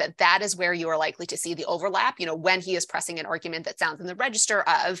I think that is where you are likely to see the overlap, when he is pressing an argument that sounds in the register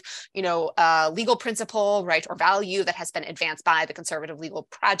of, legal principle, right, or value that has been advanced by the conservative legal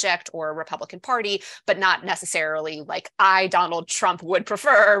project or Republican Party, but not necessarily like Donald Trump would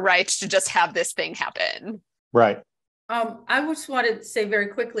prefer, right, to just have this thing happen. Right. I just want to say very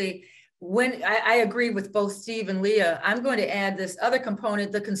quickly, when I agree with both Steve and Leah, I'm going to add this other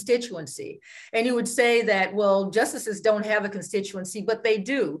component, the constituency. And you would say that, well, justices don't have a constituency, but they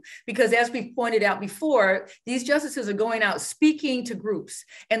do, because as we pointed out before, these justices are going out speaking to groups,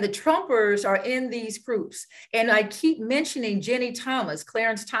 and the Trumpers are in these groups. And I keep mentioning Jenny Thomas,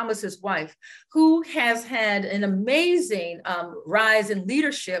 Clarence Thomas's wife, who has had an amazing rise in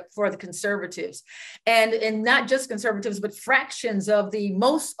leadership for the conservatives, and not just conservatives, but fractions of the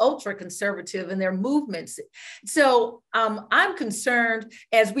most ultra conservative in their movements. So I'm concerned,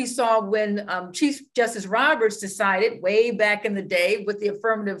 as we saw when Chief Justice Roberts decided way back in the day with the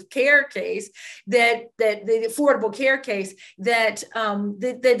affirmative care case, that the Affordable Care case, that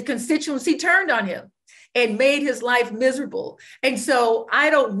the constituency turned on him and made his life miserable. And so I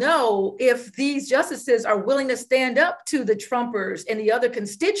don't know if these justices are willing to stand up to the Trumpers and the other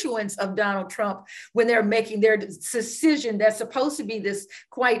constituents of Donald Trump when they're making their decision that's supposed to be this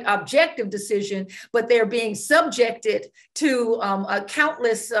quite objective decision, but they're being subjected to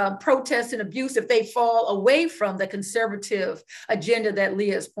countless protests and abuse if they fall away from the conservative agenda that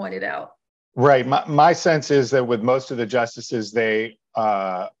Leah has pointed out. Right. My sense is that with most of the justices, they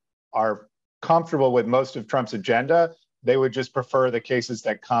are comfortable with most of Trump's agenda. They would just prefer the cases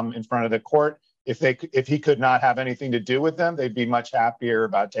that come in front of the court. If he could not have anything to do with them, they'd be much happier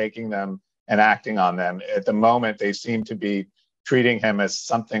about taking them and acting on them. At the moment, they seem to be treating him as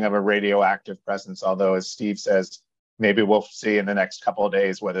something of a radioactive presence, although, as Steve says, maybe we'll see in the next couple of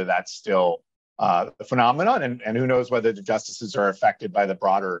days whether that's still a phenomenon, and who knows whether the justices are affected by the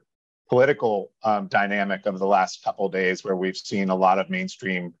broader political dynamic of the last couple of days, where we've seen a lot of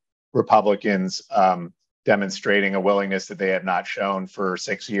mainstream Republicans demonstrating a willingness that they have not shown for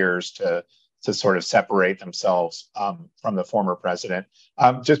 6 years to sort of separate themselves from the former president.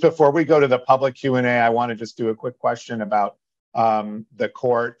 Just before we go to the public Q&A, I want to just do a quick question about the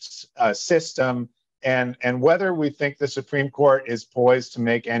court's system and whether we think the Supreme Court is poised to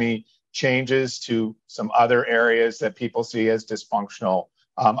make any changes to some other areas that people see as dysfunctional.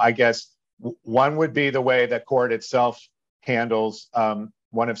 I guess one would be the way the court itself handles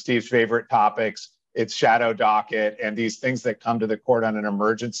one of Steve's favorite topics, its shadow docket, and these things that come to the court on an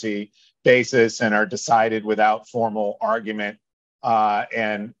emergency basis and are decided without formal argument,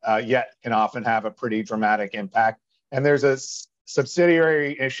 and yet can often have a pretty dramatic impact. And there's a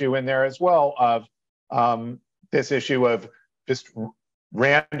subsidiary issue in there as well of this issue of just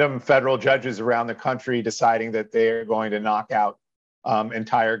random federal judges around the country deciding that they're going to knock out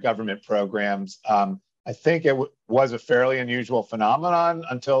entire government programs. I think it was a fairly unusual phenomenon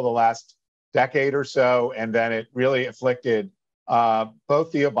until the last decade or so, and then it really afflicted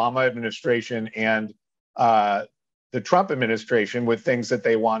both the Obama administration and the Trump administration with things that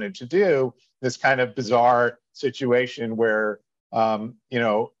they wanted to do. This kind of bizarre situation where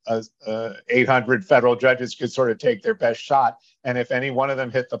 800 federal judges could sort of take their best shot, and if any one of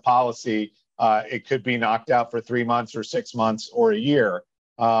them hit the policy, it could be knocked out for 3 months or 6 months or a year.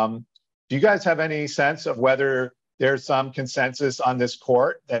 Do you guys have any sense of whether there's some consensus on this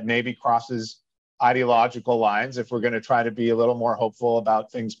court that maybe crosses ideological lines, if we're going to try to be a little more hopeful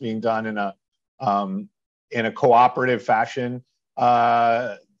about things being done in a cooperative fashion,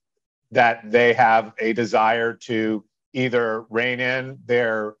 that they have a desire to either rein in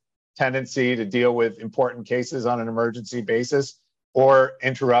their tendency to deal with important cases on an emergency basis, or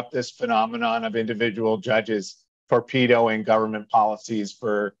interrupt this phenomenon of individual judges torpedoing government policies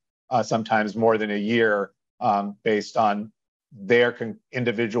for sometimes more than a year, based on their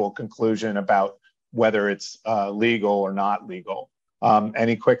individual conclusion about whether it's legal or not legal.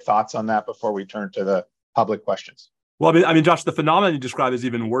 Any quick thoughts on that before we turn to the public questions? Well, I mean, Josh, the phenomenon you describe is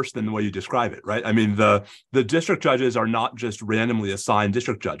even worse than the way you describe it, right? I mean, the district judges are not just randomly assigned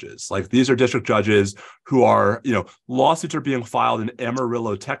district judges. Like, these are district judges who are, lawsuits are being filed in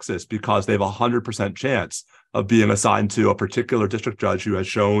Amarillo, Texas, because they have 100% chance of being assigned to a particular district judge who has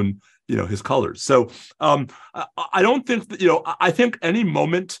shown, his colors. So I don't think that, I think any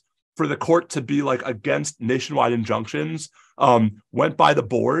moment for the court to be like against nationwide injunctions went by the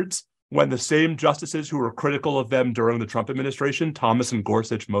boards when the same justices who were critical of them during the Trump administration, Thomas and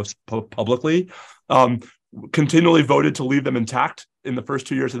Gorsuch most publicly, continually voted to leave them intact in the first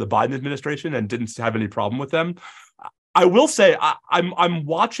 2 years of the Biden administration and didn't have any problem with them. I will say I'm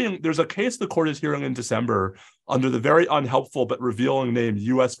watching. There's a case the court is hearing in December under the very unhelpful but revealing name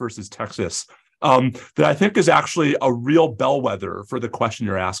U.S. versus Texas, that I think is actually a real bellwether for the question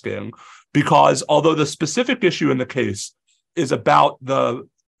you're asking, because although the specific issue in the case is about the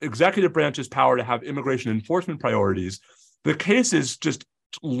executive branch's power to have immigration enforcement priorities, the case is just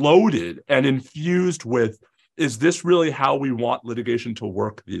loaded and infused with, is this really how we want litigation to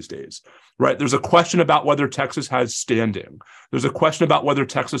work these days, right? There's a question about whether Texas has standing. There's a question about whether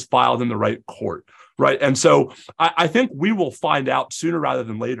Texas filed in the right court, right? And so I think we will find out sooner rather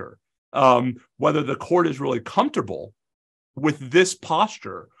than later whether the court is really comfortable with this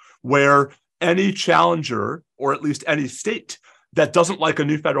posture where any challenger, or at least any state that doesn't like a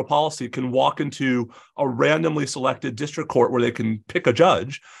new federal policy, can walk into a randomly selected district court where they can pick a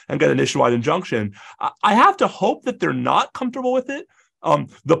judge and get a nationwide injunction. I have to hope that they're not comfortable with it.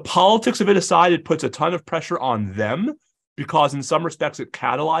 The politics of it aside, it puts a ton of pressure on them, because in some respects it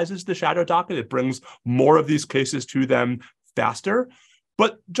catalyzes the shadow docket. It brings more of these cases to them faster.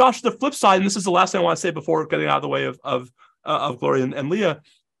 But Josh, the flip side, and this is the last thing I want to say before getting out of the way of Gloria and Leah,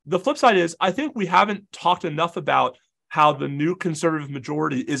 the flip side is I think we haven't talked enough about how the new conservative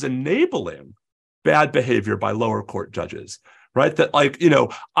majority is enabling bad behavior by lower court judges, right? That, like,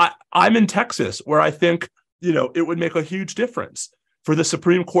 I'm in Texas, where I think, it would make a huge difference for the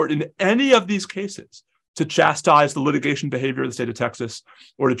Supreme Court in any of these cases to chastise the litigation behavior of the state of Texas,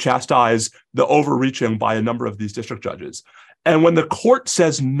 or to chastise the overreaching by a number of these district judges. And when the court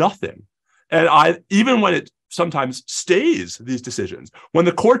says nothing, and even when it sometimes stays these decisions, when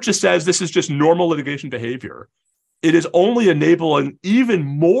the court just says this is just normal litigation behavior, it is only enabling even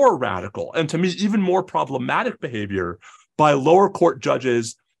more radical, and to me, even more problematic behavior by lower court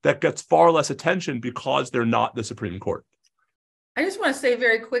judges that gets far less attention because they're not the Supreme Court. I just want to say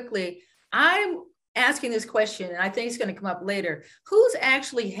very quickly, I'm asking this question, and I think it's going to come up later. Who's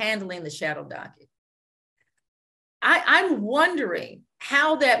actually handling the shadow docket? I'm wondering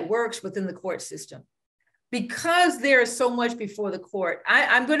how that works within the court system, because there is so much before the court.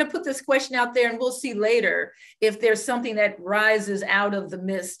 I'm going to put this question out there, and we'll see later if there's something that rises out of the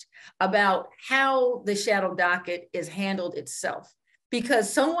mist about how the shadow docket is handled itself.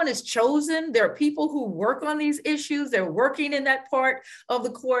 Because someone is chosen, there are people who work on these issues, they're working in that part of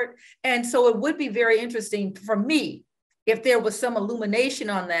the court. And so it would be very interesting for me if there was some illumination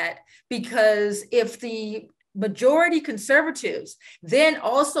on that, because if the majority conservatives then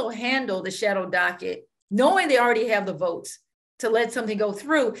also handle the shadow docket, knowing they already have the votes to let something go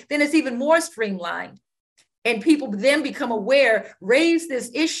through, then it's even more streamlined. And people then become aware, raise this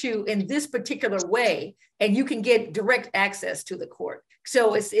issue in this particular way, and you can get direct access to the court.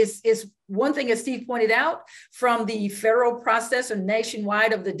 So it's one thing, as Steve pointed out, from the federal process or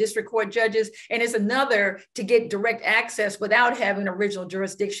nationwide of the district court judges, and it's another to get direct access without having original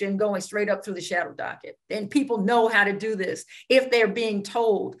jurisdiction going straight up through the shadow docket. And people know how to do this if they're being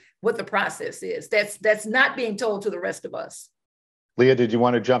told what the process is. That's not being told to the rest of us. Leah, did you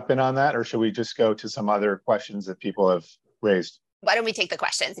want to jump in on that, or should we just go to some other questions that people have raised? Why don't we take the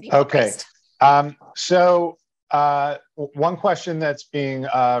questions that people have Okay. raised? So one question that's being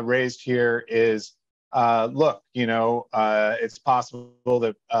raised here is, look, it's possible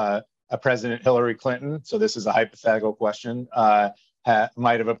that a President Hillary Clinton, so this is a hypothetical question,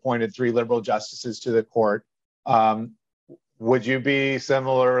 might have appointed 3 liberal justices to the court. Would you be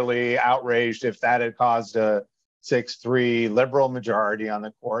similarly outraged if that had caused a 6-3 liberal majority on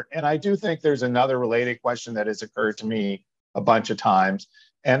the court? And I do think there's another related question that has occurred to me a bunch of times.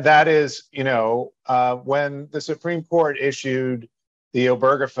 And that is, when the Supreme Court issued the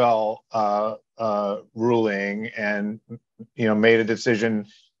Obergefell ruling and, made a decision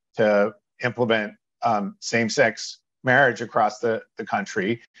to implement same-sex marriage across the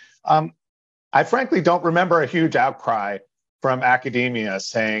country, I frankly don't remember a huge outcry from academia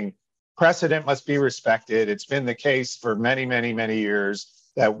saying precedent must be respected. It's been the case for many, many, many years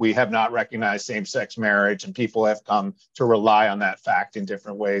that we have not recognized same-sex marriage, and people have come to rely on that fact in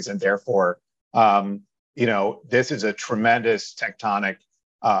different ways. And therefore, this is a tremendous tectonic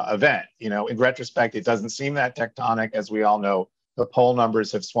event. In retrospect, it doesn't seem that tectonic. As we all know, the poll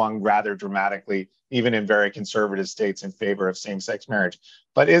numbers have swung rather dramatically, even in very conservative states, in favor of same-sex marriage.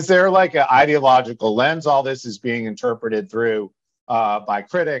 But is there like an ideological lens all this is being interpreted through by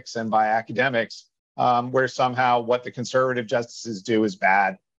critics and by academics, where somehow what the conservative justices do is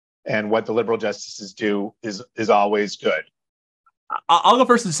bad and what the liberal justices do is always good? I'll go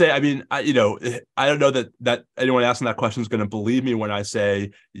first and say, I don't know that anyone asking that question is going to believe me when I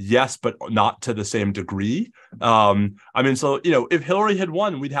say yes, but not to the same degree. If Hillary had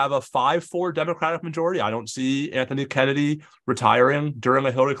won, we'd have a 5-4 Democratic majority. I don't see Anthony Kennedy retiring during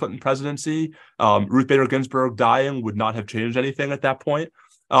a Hillary Clinton presidency. Ruth Bader Ginsburg dying would not have changed anything at that point.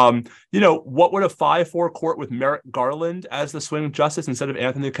 What would a 5-4 court with Merrick Garland as the swing justice instead of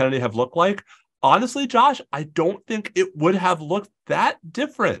Anthony Kennedy have looked like? Honestly, Josh, I don't think it would have looked that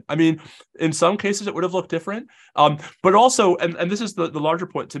different. In some cases, it would have looked different. But also, and this is the larger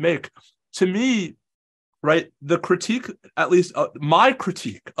point to make, to me, right, the critique, at least my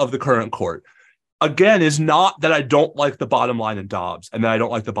critique of the current court, again, is not that I don't like the bottom line in Dobbs and that I don't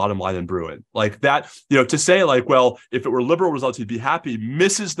like the bottom line in Bruen. Like that, to say like, well, if it were liberal results, you'd be happy,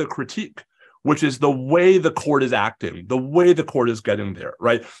 misses the critique, which is the way the court is acting, the way the court is getting there,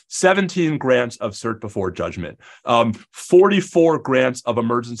 right? 17 grants of cert before judgment, 44 grants of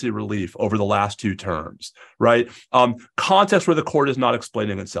emergency relief over the last 2 terms, right? Context where the court is not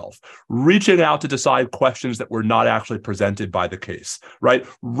explaining itself, reaching out to decide questions that were not actually presented by the case, right?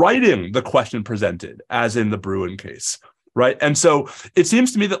 Writing the question presented, as in the Bruen case, right? And so it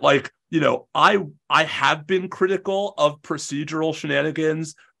seems to me that I have been critical of procedural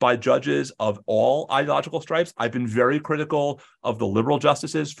shenanigans by judges of all ideological stripes. I've been very critical of the liberal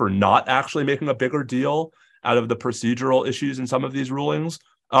justices for not actually making a bigger deal out of the procedural issues in some of these rulings.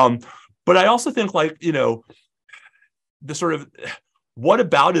 But I also think the sort of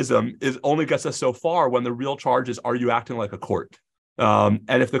whataboutism only gets us so far when the real charge is, are you acting like a court? And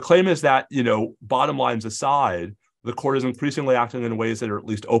if the claim is that, bottom lines aside, the court is increasingly acting in ways that are at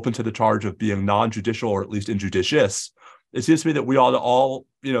least open to the charge of being non-judicial or at least injudicious, it seems to me that we ought to all,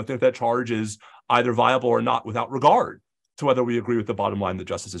 think that charge is either viable or not without regard to whether we agree with the bottom line that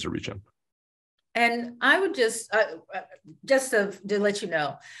justices are reaching. And I would just to let you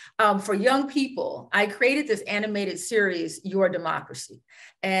know, for young people, I created this animated series, Your Democracy.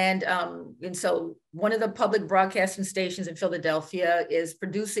 And so one of the public broadcasting stations in Philadelphia is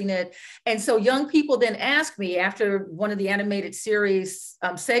producing it. And so young people then ask me after one of the animated series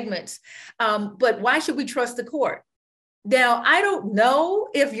segments, but why should we trust the court? Now, I don't know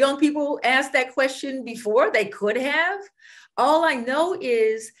if young people asked that question before. They could have. All I know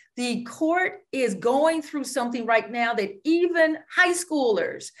is the court is going through something right now that even high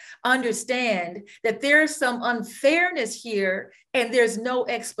schoolers understand that there's some unfairness here and there's no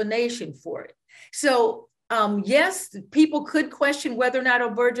explanation for it. So yes, people could question whether or not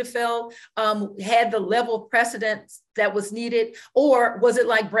Obergefell had the level of precedence that was needed, or was it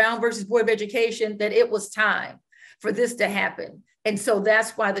like Brown versus Board of Education, that it was time for this to happen. And so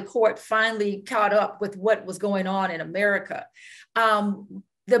that's why the court finally caught up with what was going on in America.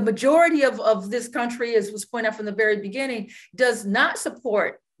 The majority of this country, as was pointed out from the very beginning, does not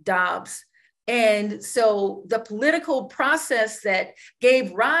support Dobbs. And so the political process that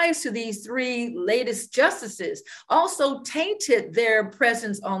gave rise to these three latest justices also tainted their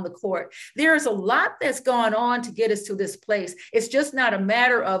presence on the court. There's a lot that's gone on to get us to this place. It's just not a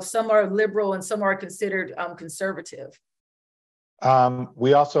matter of some are liberal and some are considered conservative.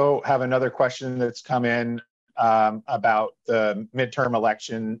 We also have another question that's come in about the midterm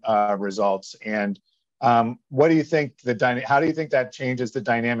election results. And what do you think how do you think that changes the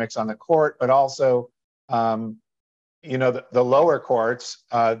dynamics on the court, but also, you know, the lower courts,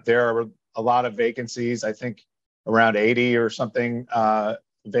 there are a lot of vacancies, I think around 80 or something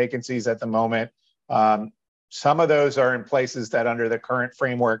vacancies at the moment. Some of those are in places that under the current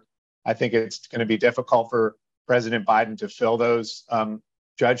framework, I think it's going to be difficult for President Biden to fill those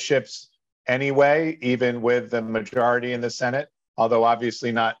judgeships anyway, even with the majority in the Senate, although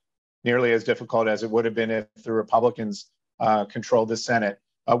obviously not nearly as difficult as it would have been if the Republicans controlled the Senate.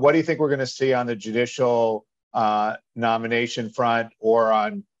 What do you think we're going to see on the judicial nomination front or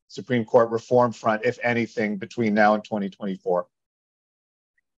on Supreme Court reform front, if anything, between now and 2024?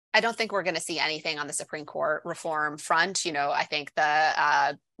 I don't think we're going to see anything on the Supreme Court reform front. You know, I think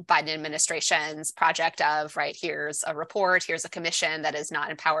the Biden administration's project of, right, here's a report, here's a commission that is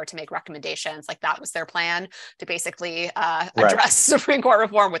not empowered to make recommendations, like that was their plan to basically address Supreme Court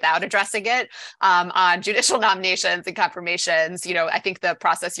reform without addressing it. On judicial nominations and confirmations, you know, I think the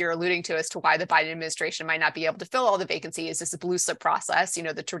process you're alluding to as to why the Biden administration might not be able to fill all the vacancies is a blue slip process. You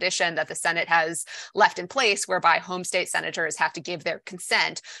know, the tradition that the Senate has left in place whereby home state senators have to give their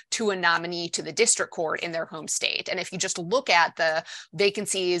consent to a nominee to the district court in their home state. And if you just look at the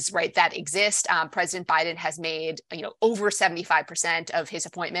vacancies, right, that exist, President Biden has made, you know, over 75% of his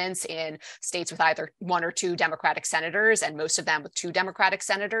appointments in states with either one or two Democratic senators, and most of them with two Democratic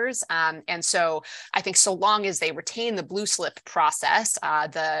senators. And so I think so long as they retain the blue slip process,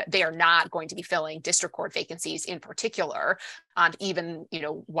 they are not going to be filling district court vacancies in particular, even, you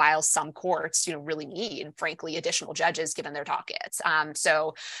know, while some courts, you know, really need, frankly, additional judges given their dockets.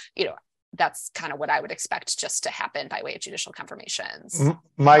 So, you know, that's kind of what I would expect just to happen by way of judicial confirmations.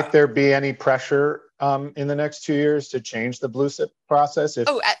 Might there be any pressure in the next 2 years to change the blue slip process?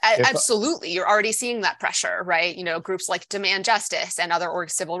 Absolutely. You're already seeing that pressure, right? You know, groups like Demand Justice and other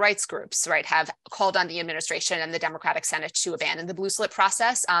civil rights groups, right, have called on the administration and the Democratic Senate to abandon the blue slip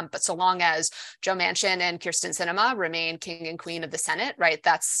process. But so long as Joe Manchin and Kyrsten Sinema remain king and queen of the Senate, right,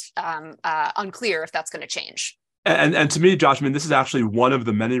 that's unclear if that's going to change. And to me, Josh, I mean, this is actually one of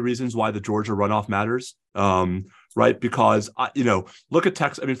the many reasons why the Georgia runoff matters, right? Because, you know, look at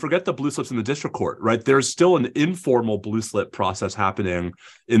Texas. I mean, forget the blue slips in the district court, right? There's still an informal blue slip process happening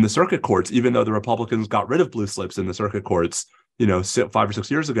in the circuit courts, even though the Republicans got rid of blue slips in the circuit courts, you know, 5 or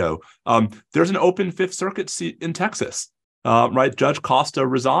 6 years ago. There's an open Fifth Circuit seat in Texas. Right, Judge Costa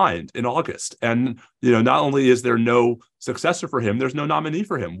resigned in August, and you know, not only is there no successor for him, there's no nominee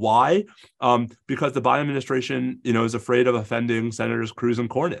for him. Why? Because the Biden administration, you know, is afraid of offending Senators Cruz and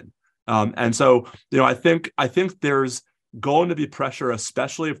Cornyn, and so you know, I think there's going to be pressure,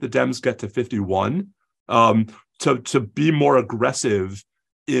 especially if the Dems get to 51, to be more aggressive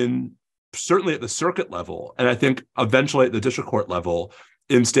in certainly at the circuit level, and I think eventually at the district court level,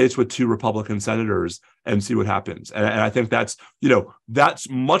 in states with two Republican senators, and see what happens. And I think that's, you know, that's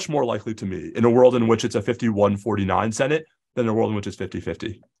much more likely to me in a world in which it's a 51-49 Senate than a world in which it's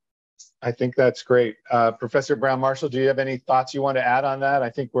 50-50. I think that's great. Professor Browne-Marshall, do you have any thoughts you want to add on that? I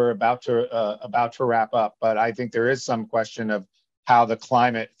think we're about to wrap up, but I think there is some question of how the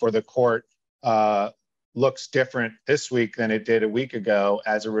climate for the court looks different this week than it did a week ago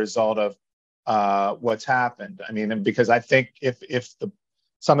as a result of what's happened. I mean, because I think if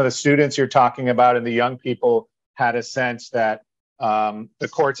some of the students you're talking about and the young people had a sense that the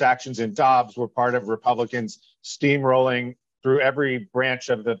court's actions in Dobbs were part of Republicans steamrolling through every branch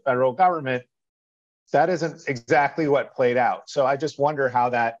of the federal government. That isn't exactly what played out. So I just wonder how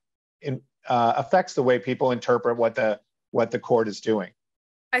that affects the way people interpret what the court is doing.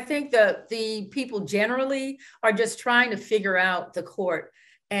 I think that the people generally are just trying to figure out the court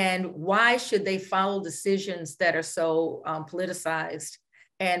and why should they follow decisions that are so politicized.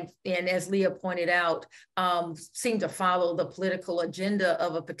 And as Leah pointed out, seem to follow the political agenda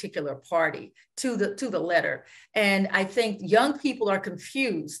of a particular party to the letter. And I think young people are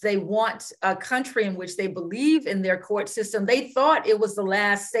confused. They want a country in which they believe in their court system. They thought it was the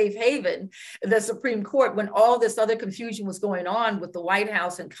last safe haven, the Supreme Court, when all this other confusion was going on with the White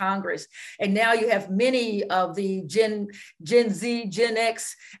House and Congress. And now you have many of the Gen Z, Gen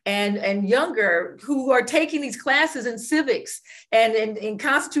X, and younger who are taking these classes in civics and in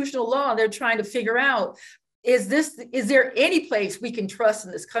constitutional law. They're trying to figure out, is there any place we can trust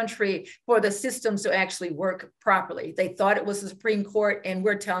in this country for the systems to actually work properly? They thought it was the Supreme Court, and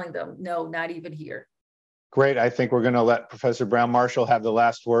we're telling them, no, not even here. Great. I think we're going to let Professor Browne-Marshall have the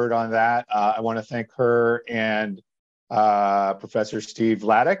last word on that. I want to thank her and Professor Steve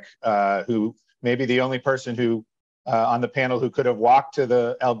Vladeck, who may be the only person who on the panel who could have walked to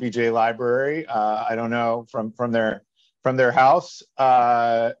the LBJ library. I don't know, from their house,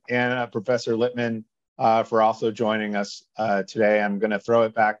 and Professor Litman for also joining us today. I'm going to throw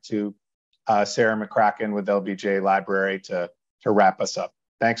it back to Sarah McCracken with LBJ Library to wrap us up.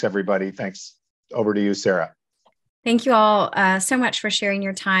 Thanks, everybody. Thanks. Over to you, Sarah. Thank you all so much for sharing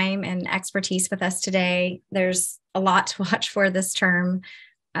your time and expertise with us today. There's a lot to watch for this term.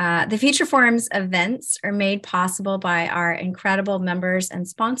 The Future Forum's events are made possible by our incredible members and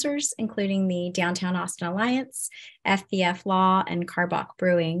sponsors, including the Downtown Austin Alliance, FBF Law, and Carbach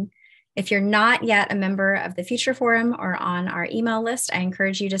Brewing. If you're not yet a member of the Future Forum or on our email list, I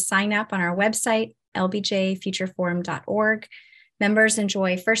encourage you to sign up on our website, lbjfutureforum.org. Members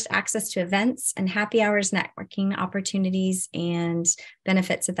enjoy first access to events and happy hours, networking opportunities, and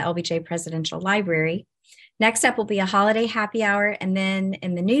benefits at the LBJ Presidential Library. Next up will be a holiday happy hour, and then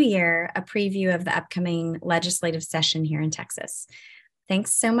in the new year, a preview of the upcoming legislative session here in Texas.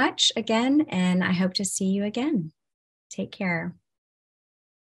 Thanks so much again, and I hope to see you again. Take care.